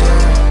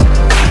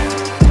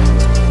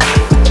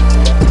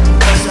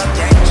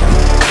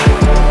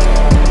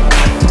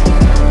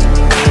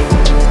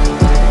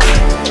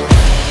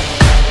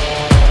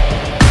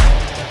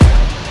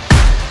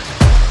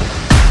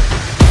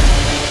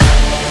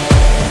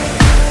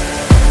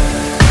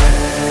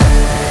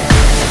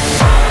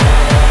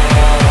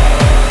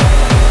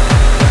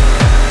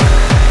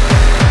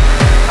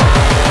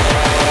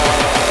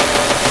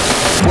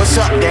 What's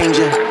up,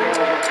 danger?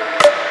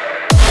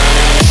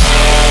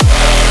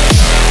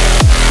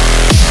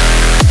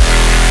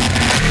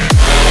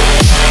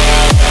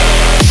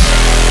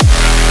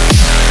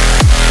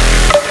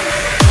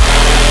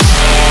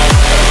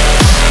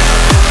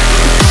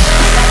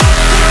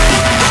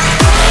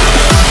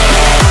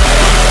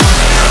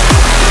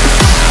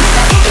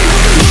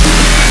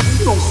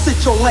 You don't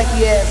sit your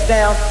lanky ass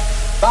down.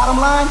 Bottom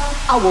line,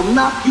 I will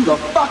knock you the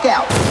fuck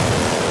out.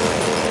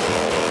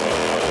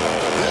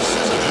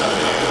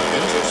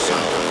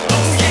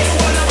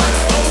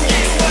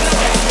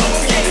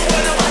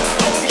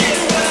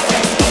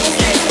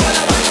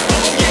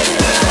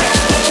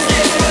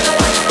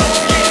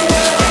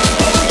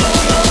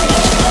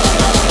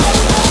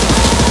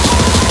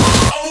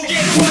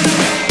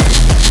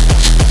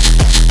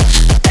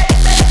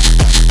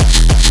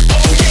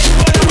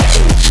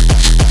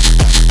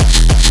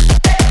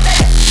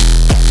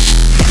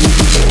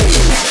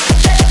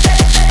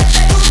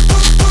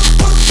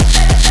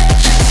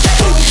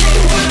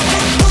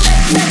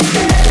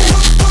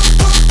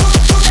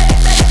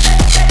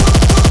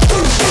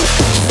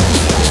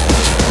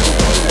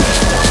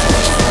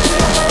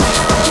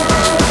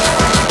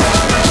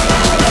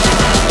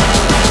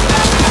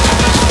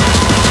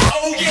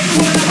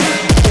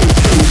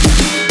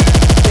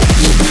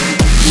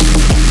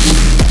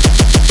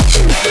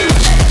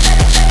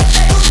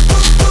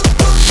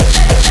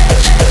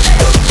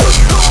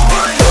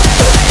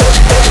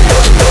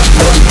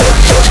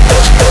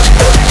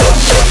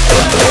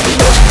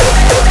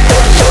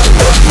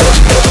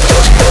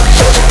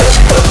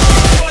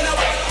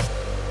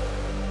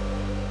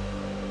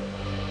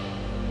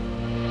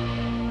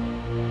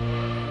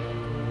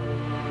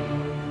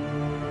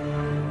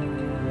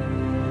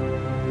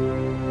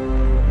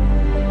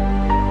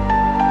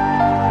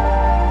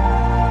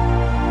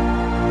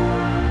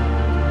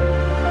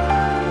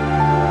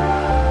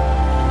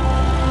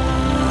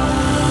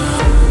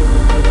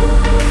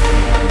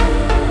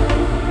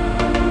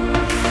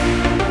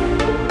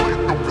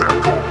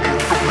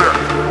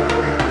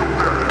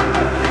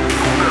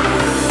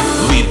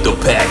 the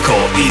pack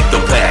or eat the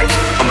pack.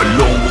 I'm a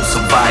lone wolf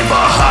survivor,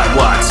 high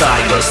wild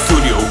tiger,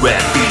 studio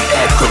rat, beat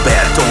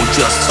acrobat. Don't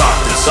just talk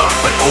the talk,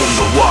 but own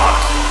the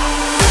walk.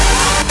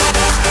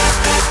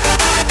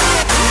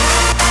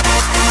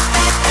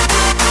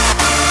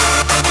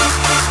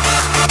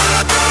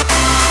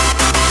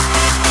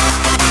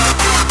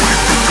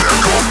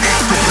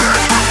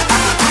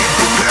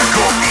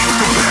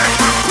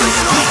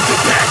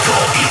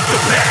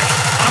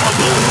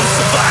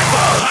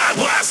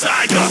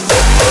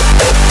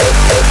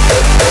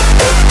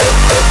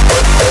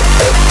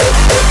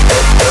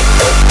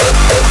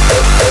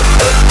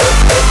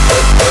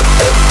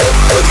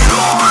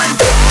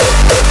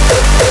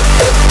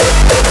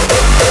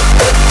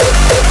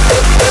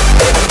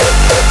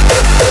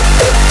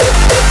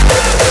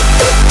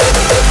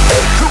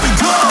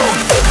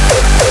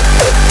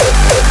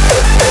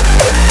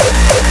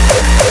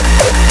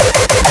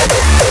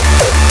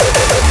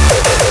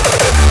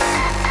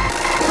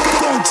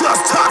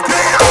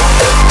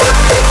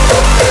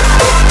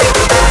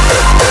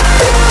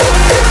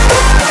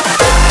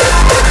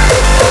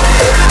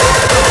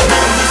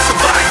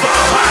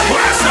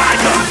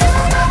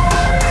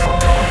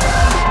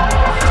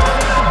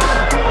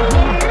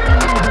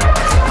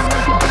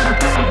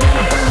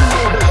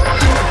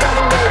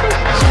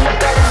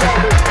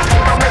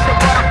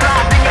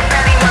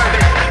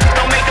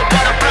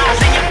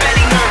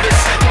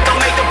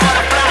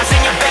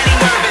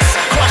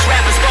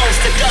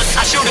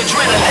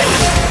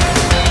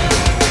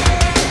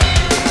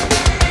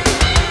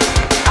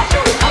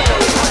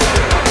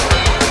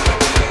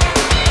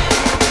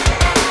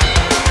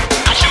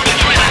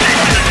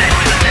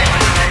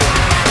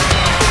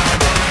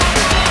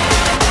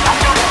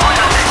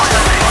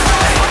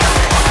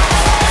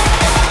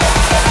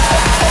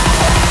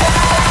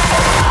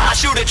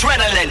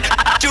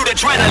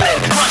 Adrenaline,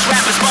 crush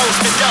rappers' bones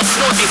to dust,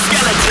 snort their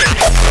skeleton.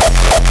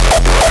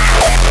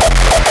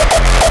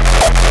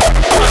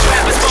 Crush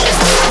rappers' bones.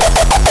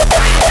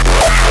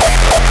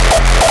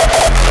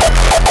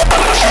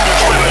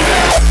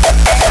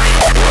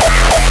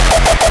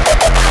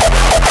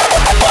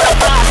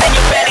 Butterflies in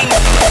your belly.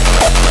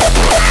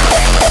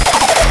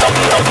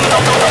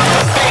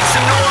 Make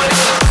some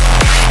noise.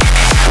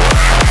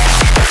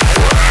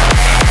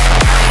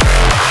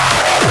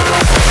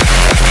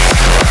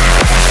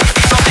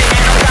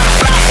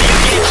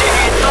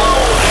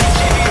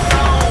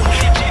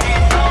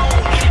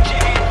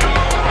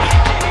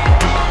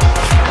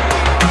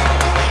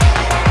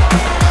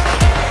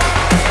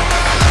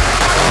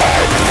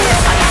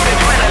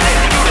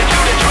 Adrenaline.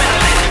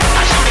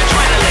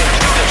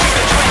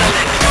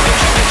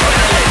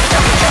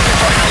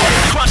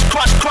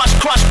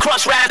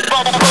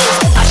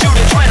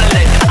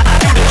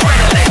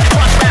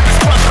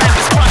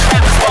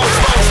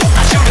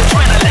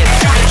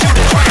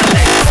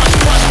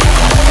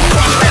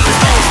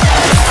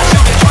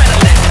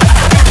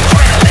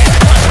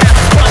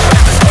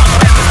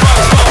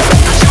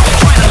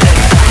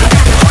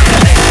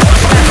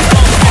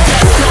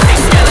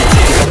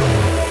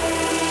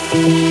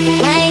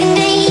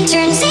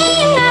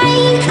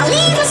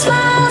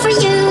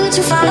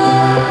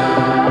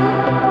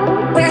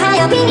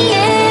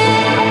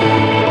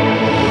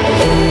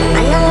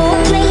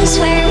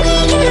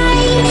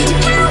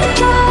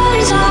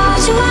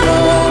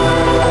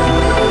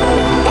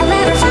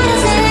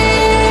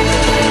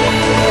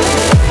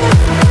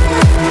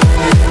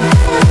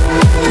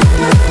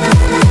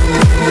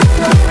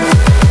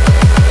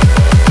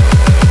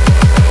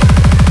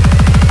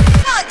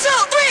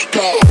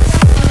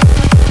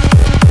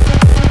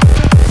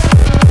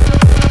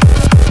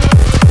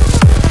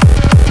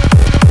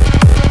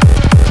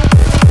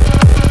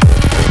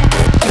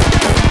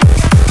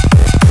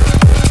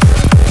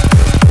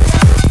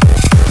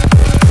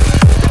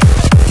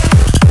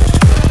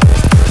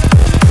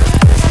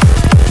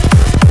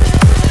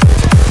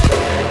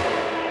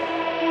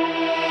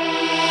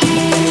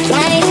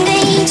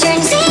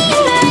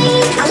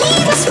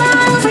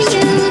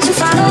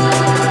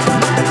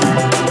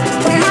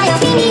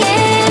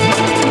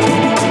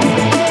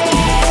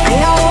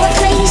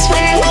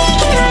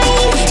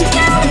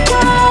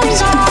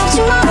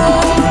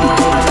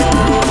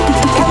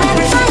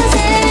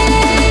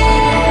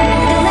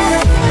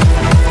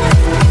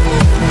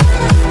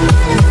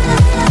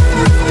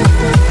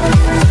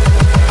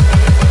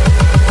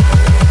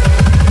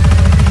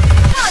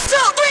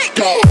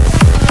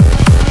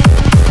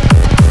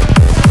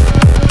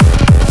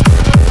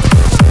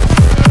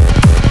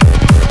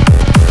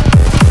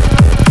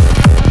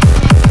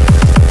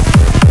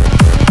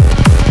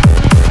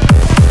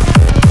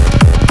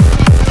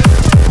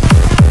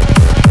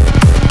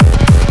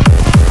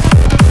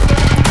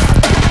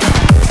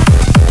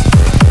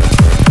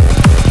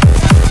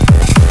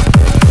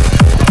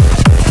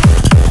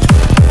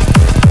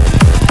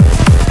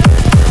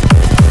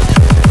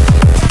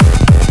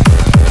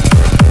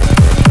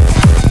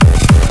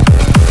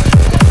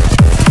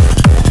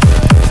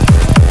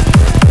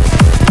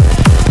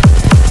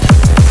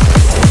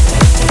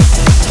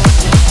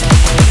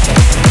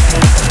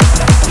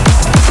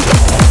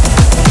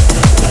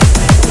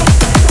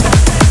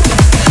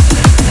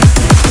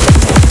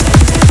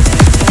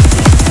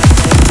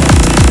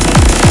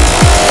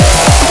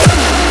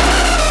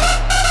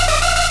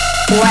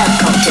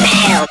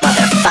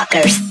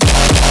 motherfuckers.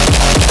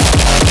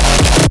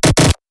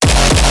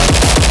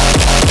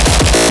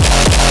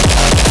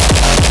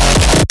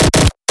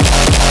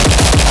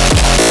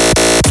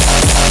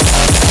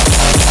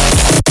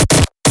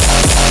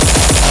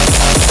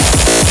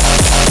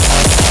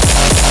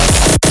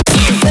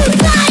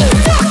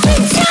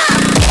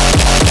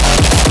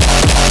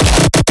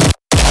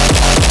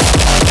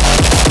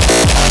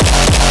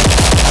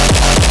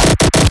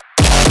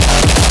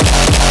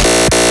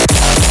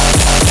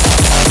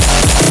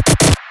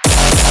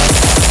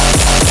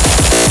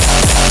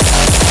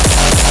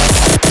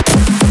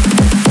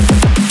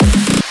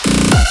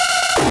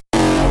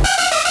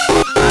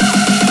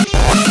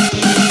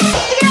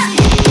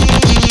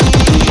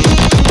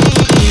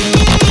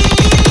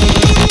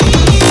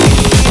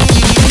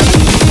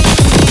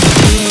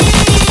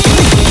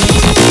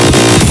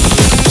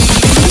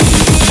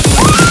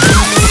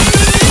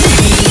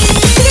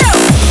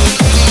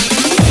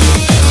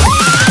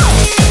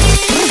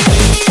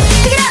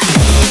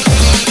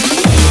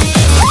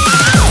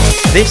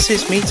 This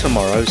is Me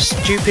Tomorrow's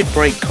Stupid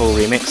Breakcore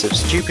remix of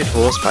Stupid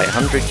Horse by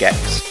 100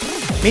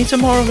 gecs. Me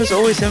Tomorrow has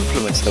always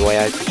influenced the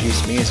way I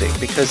produce music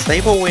because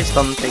they've always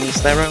done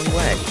things their own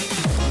way.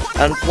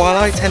 And while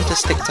I tend to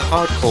stick to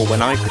hardcore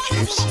when I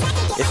produce,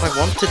 if I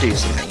want to do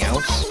something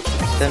else,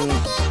 then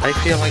I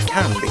feel I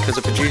can because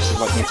of producers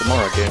like Me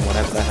Tomorrow doing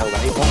whatever the hell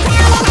they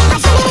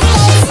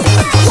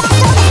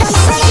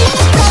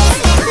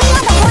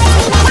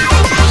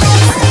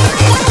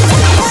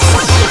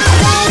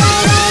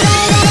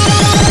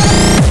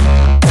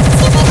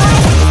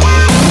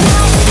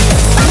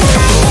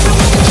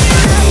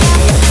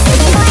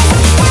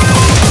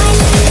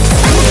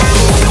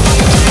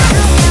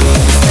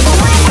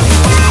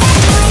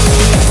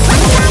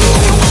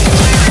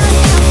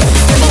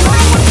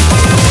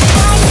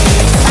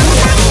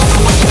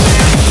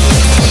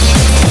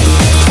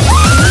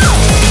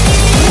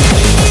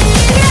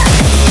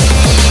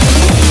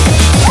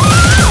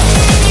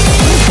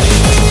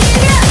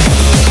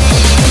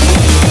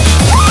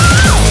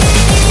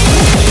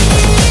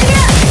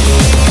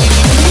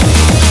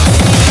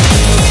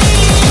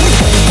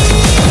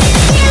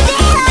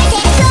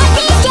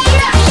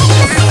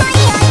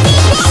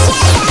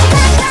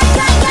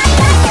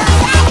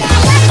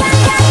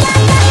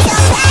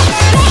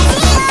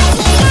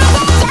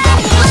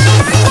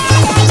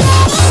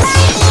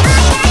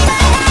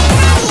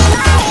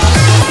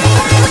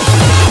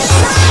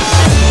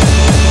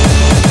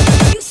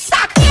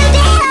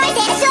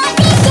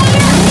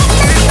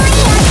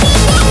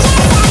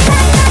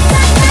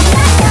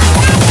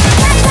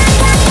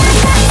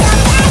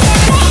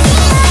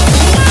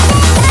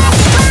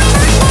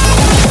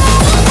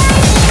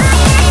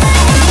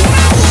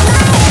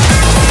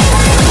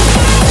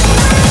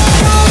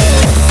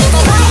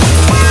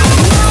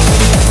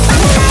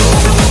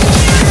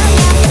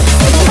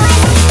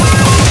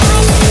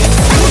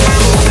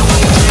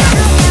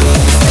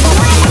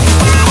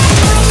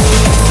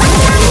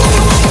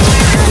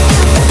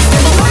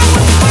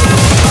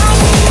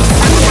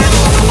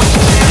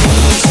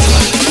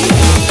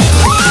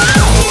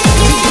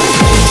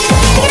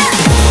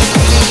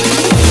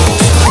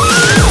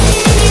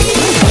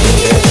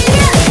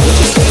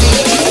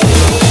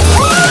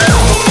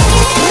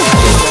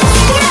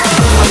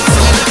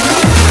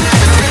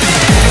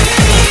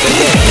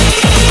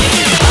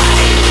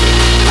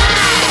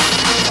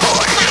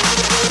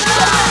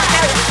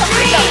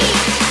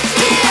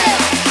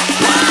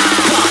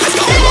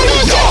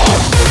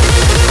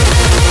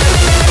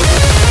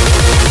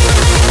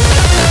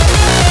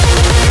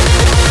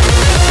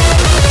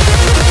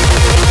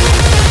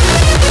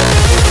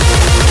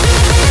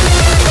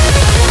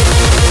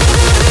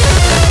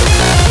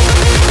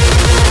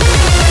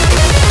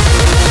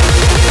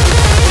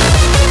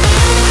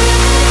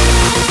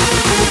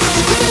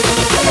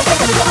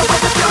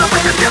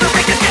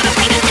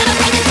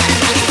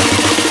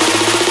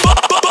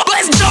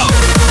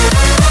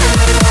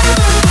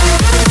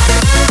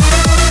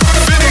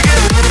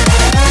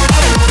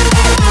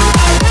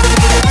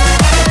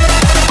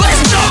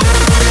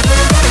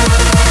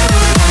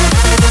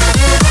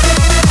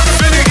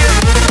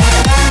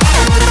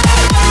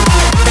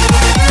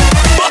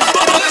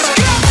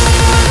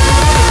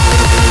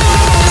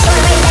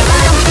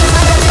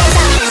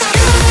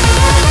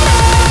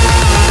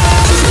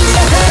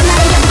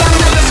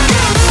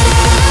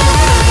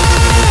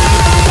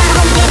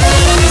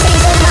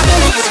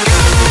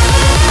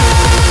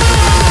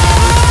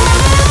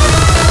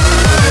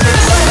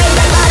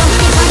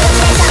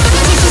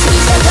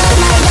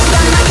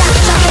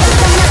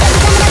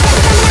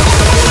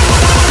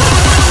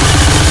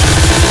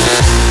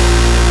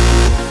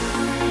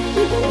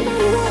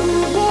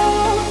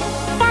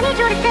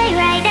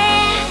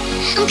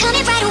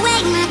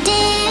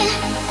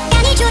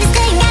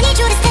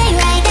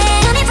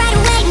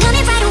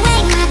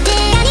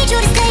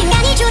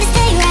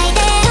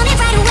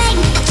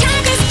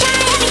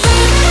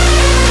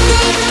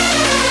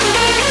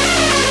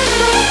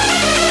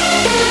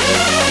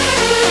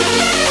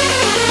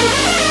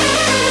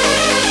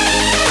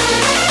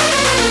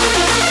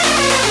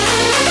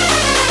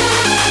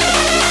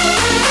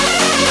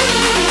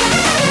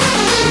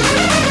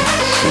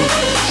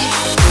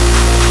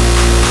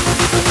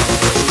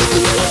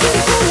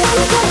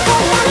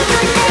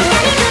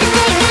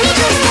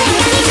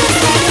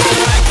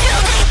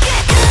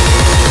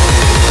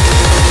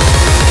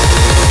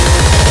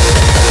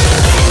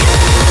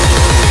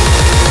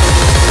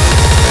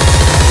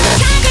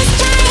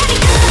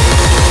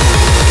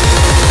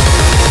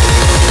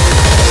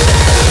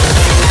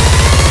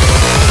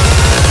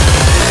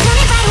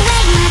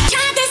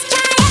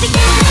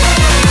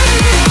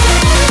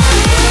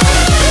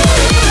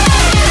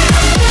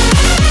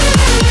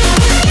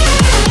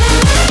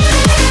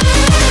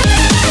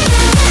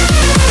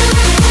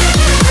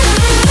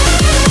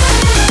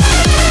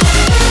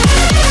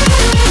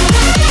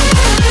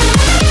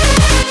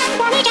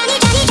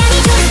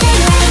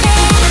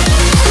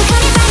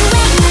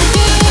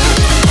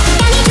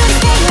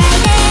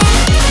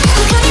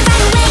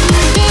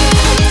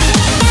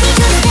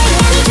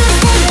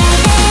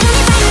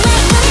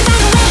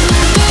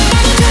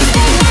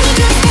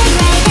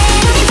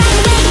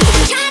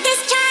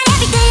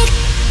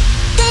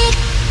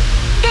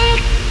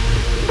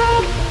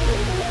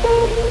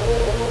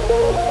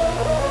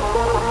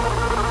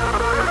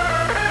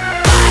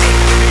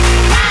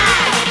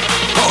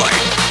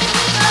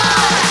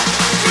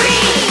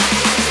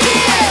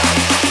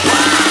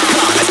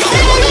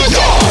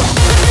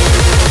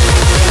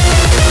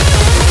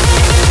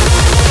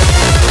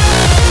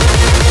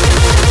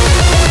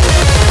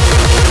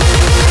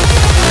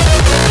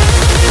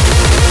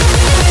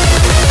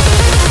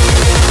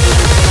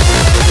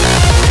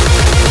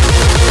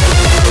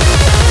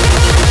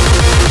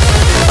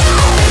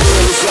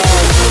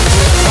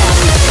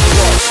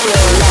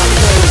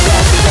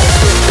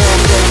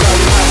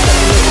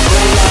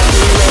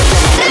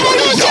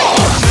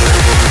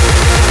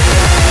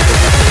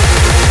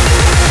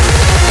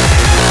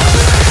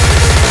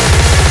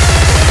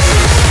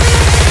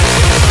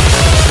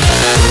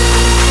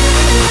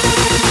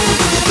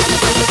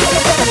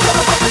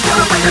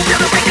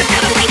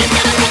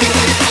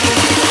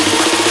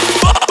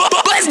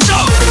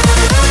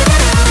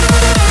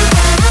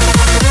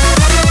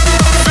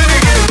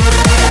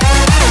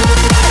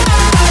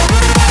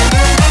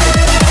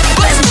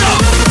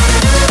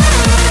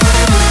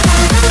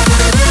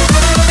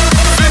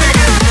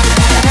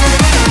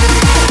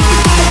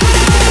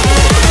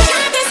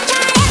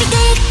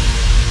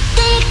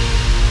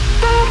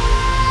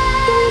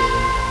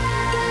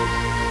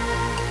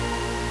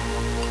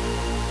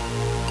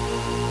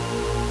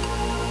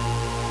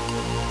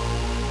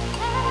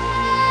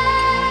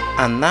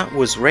And that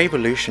was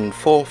Revolution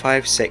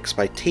 456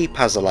 by T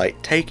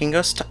Pazolite, taking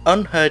us to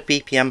unheard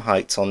BPM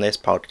heights on this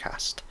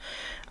podcast.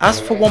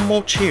 As for one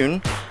more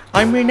tune,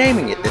 I'm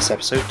renaming it this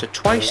episode to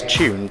Twice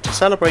Tune to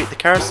celebrate the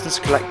Carriston's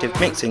Collective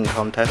Mixing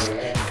Contest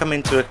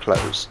coming to a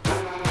close.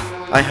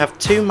 I have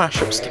two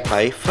mashups to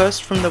play,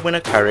 first from the winner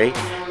Curry,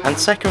 and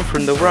second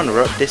from the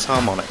runner-up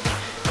Disharmonic.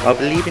 I'll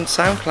be leaving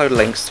SoundCloud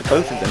links to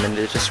both of them in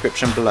the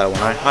description below,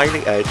 and I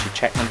highly urge you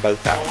check them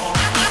both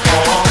out.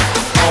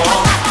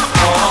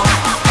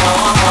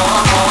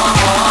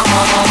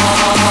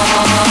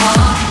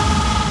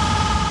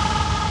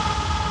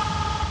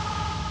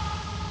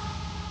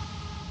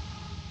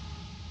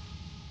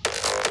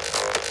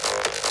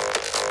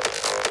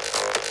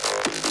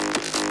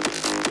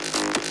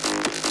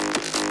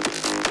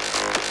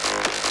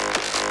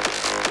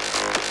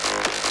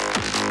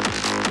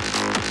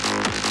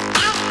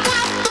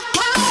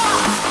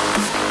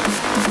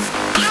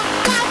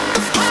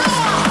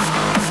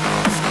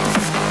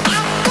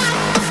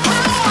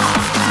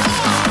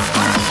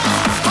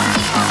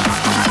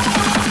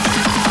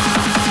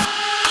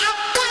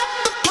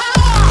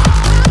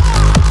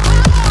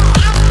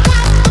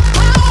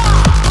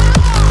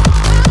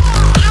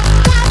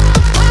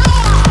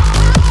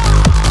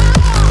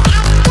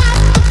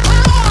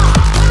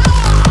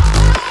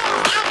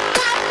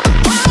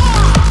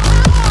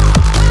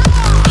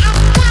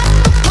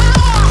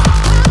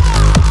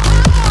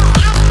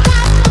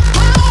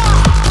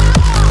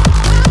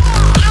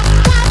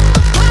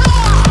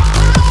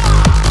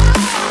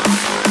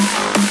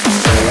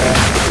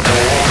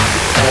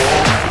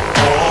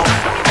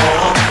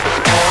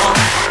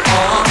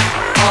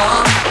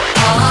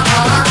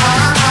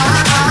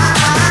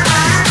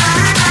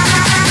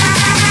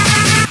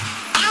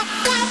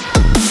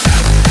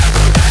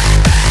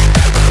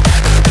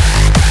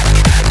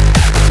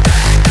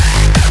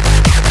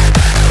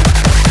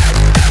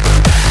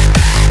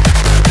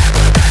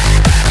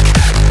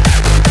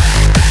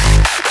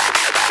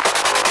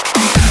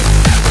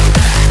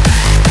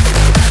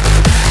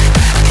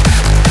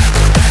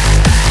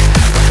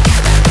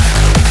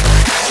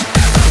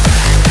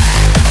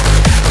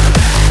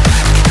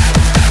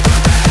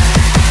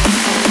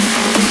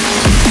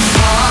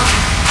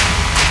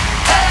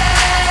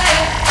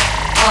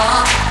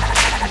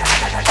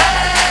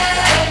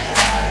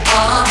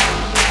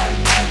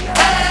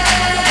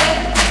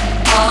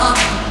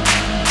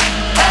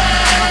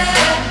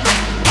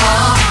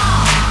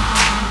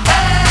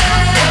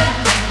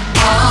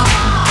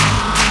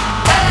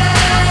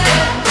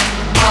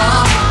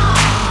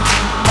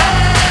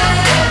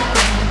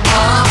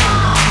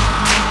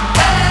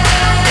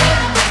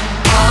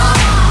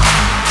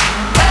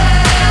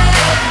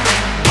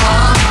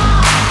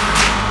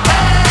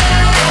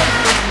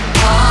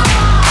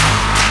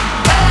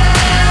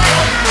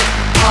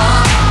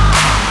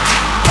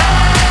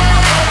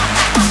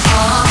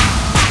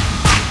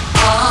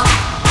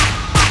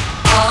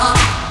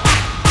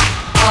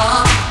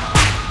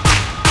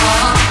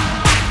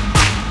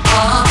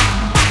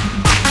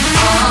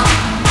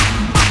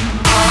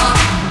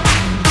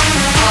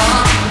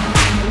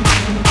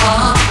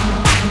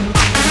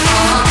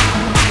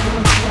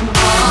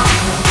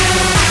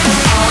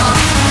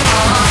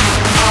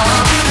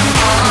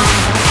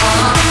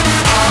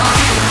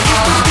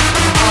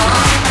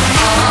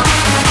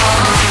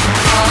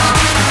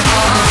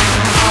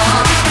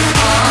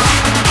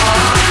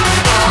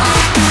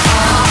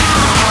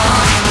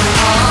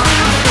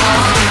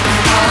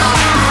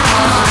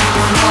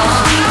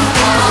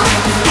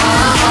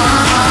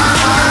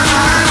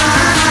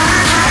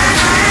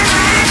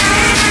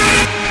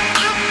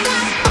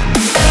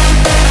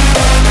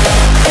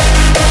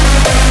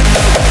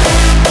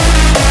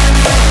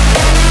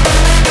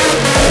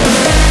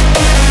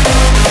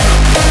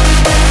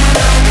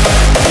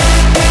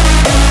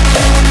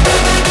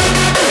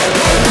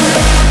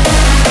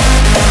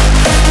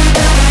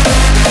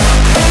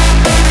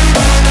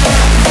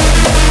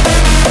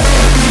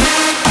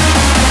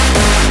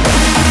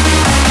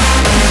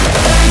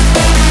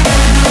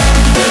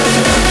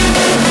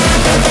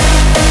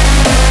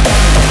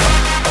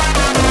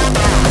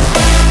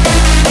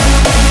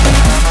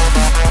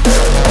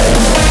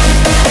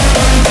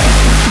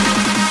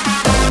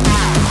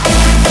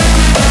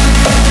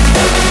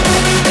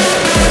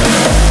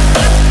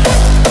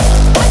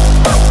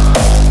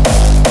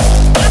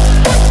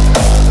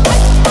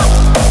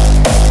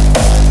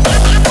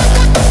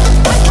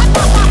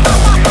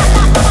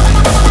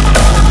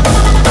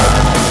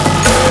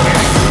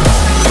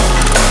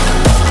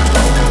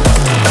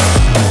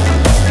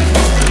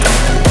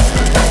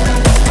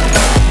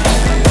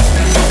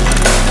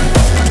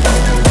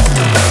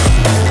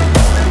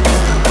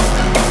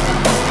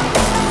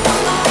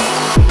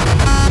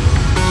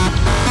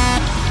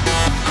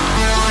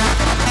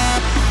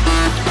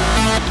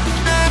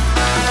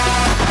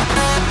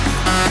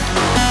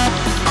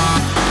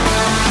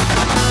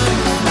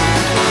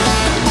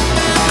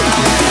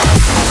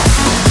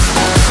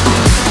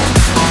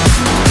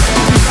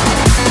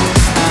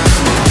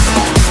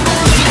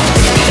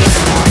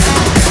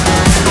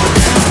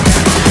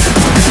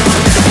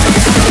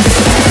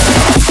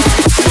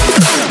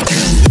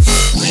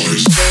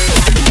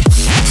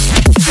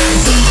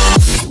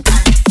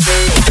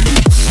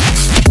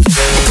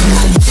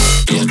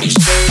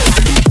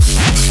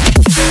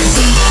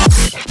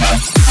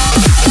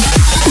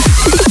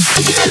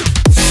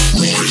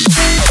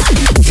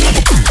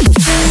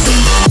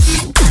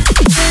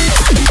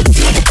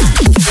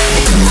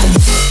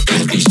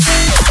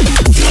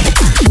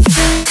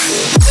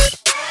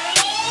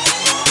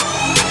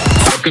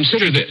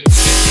 consider this.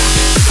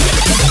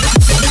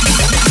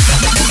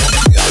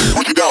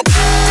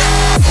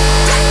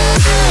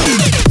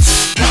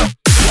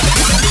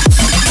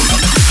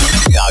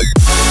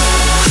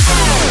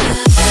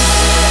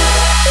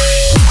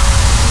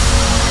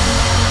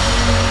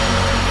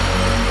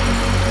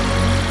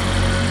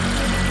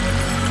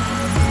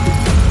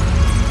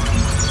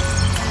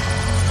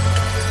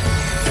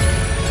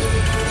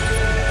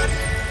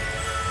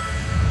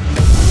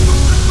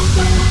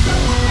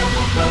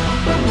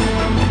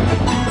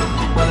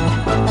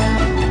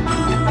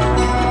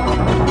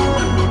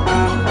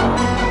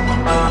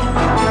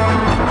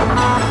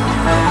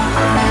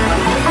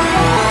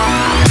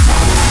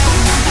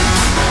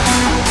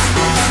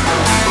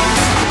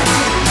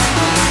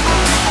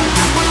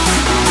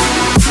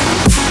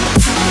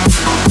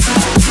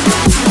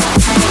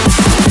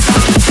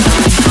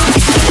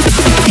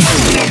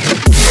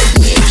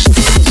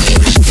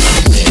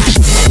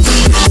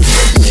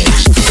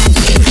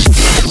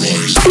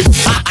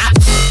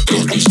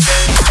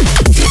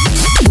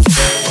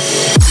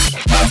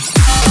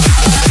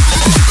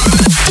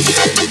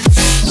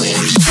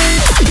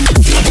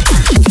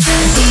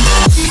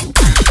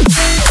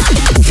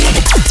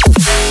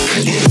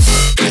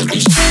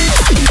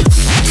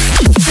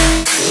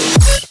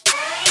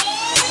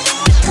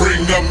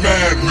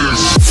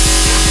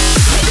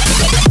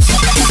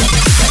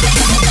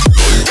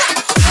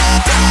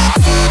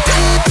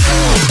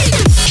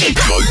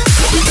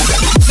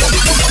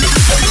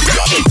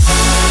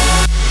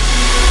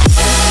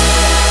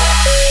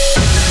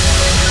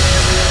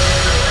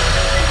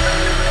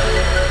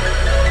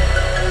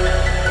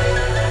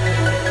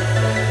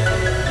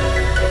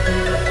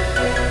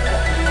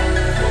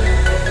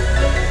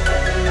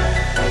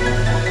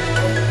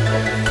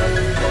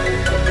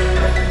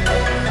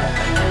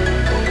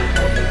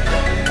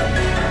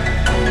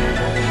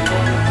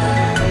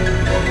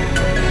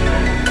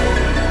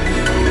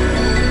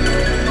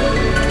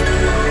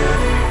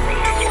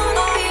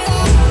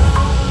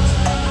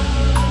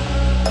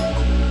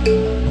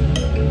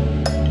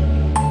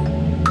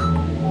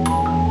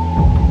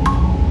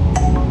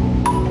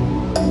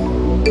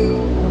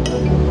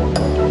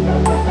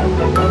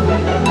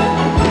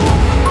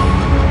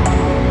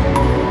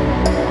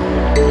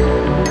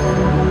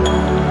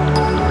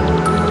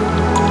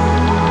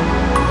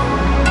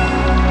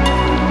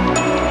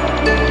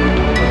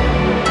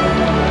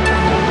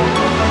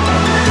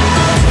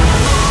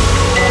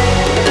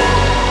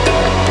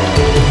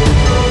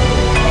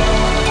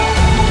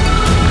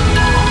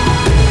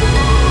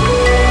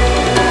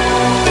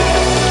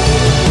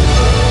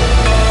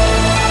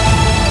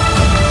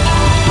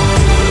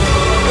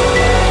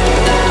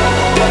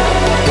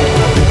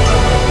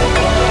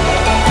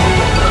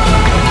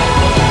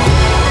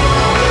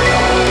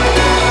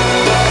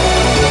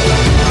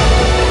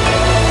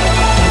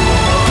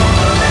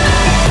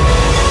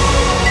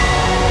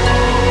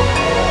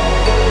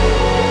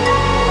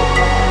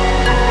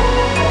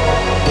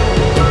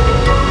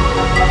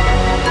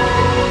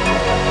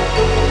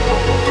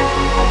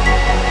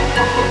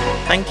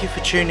 Thank you for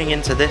tuning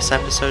into this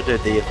episode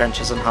of the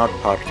Adventures in Hard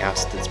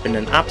podcast. It's been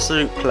an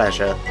absolute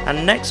pleasure,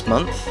 and next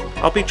month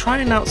I'll be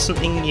trying out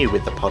something new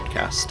with the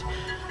podcast,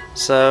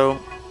 so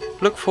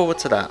look forward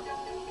to that.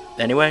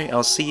 Anyway,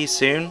 I'll see you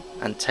soon,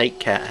 and take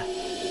care.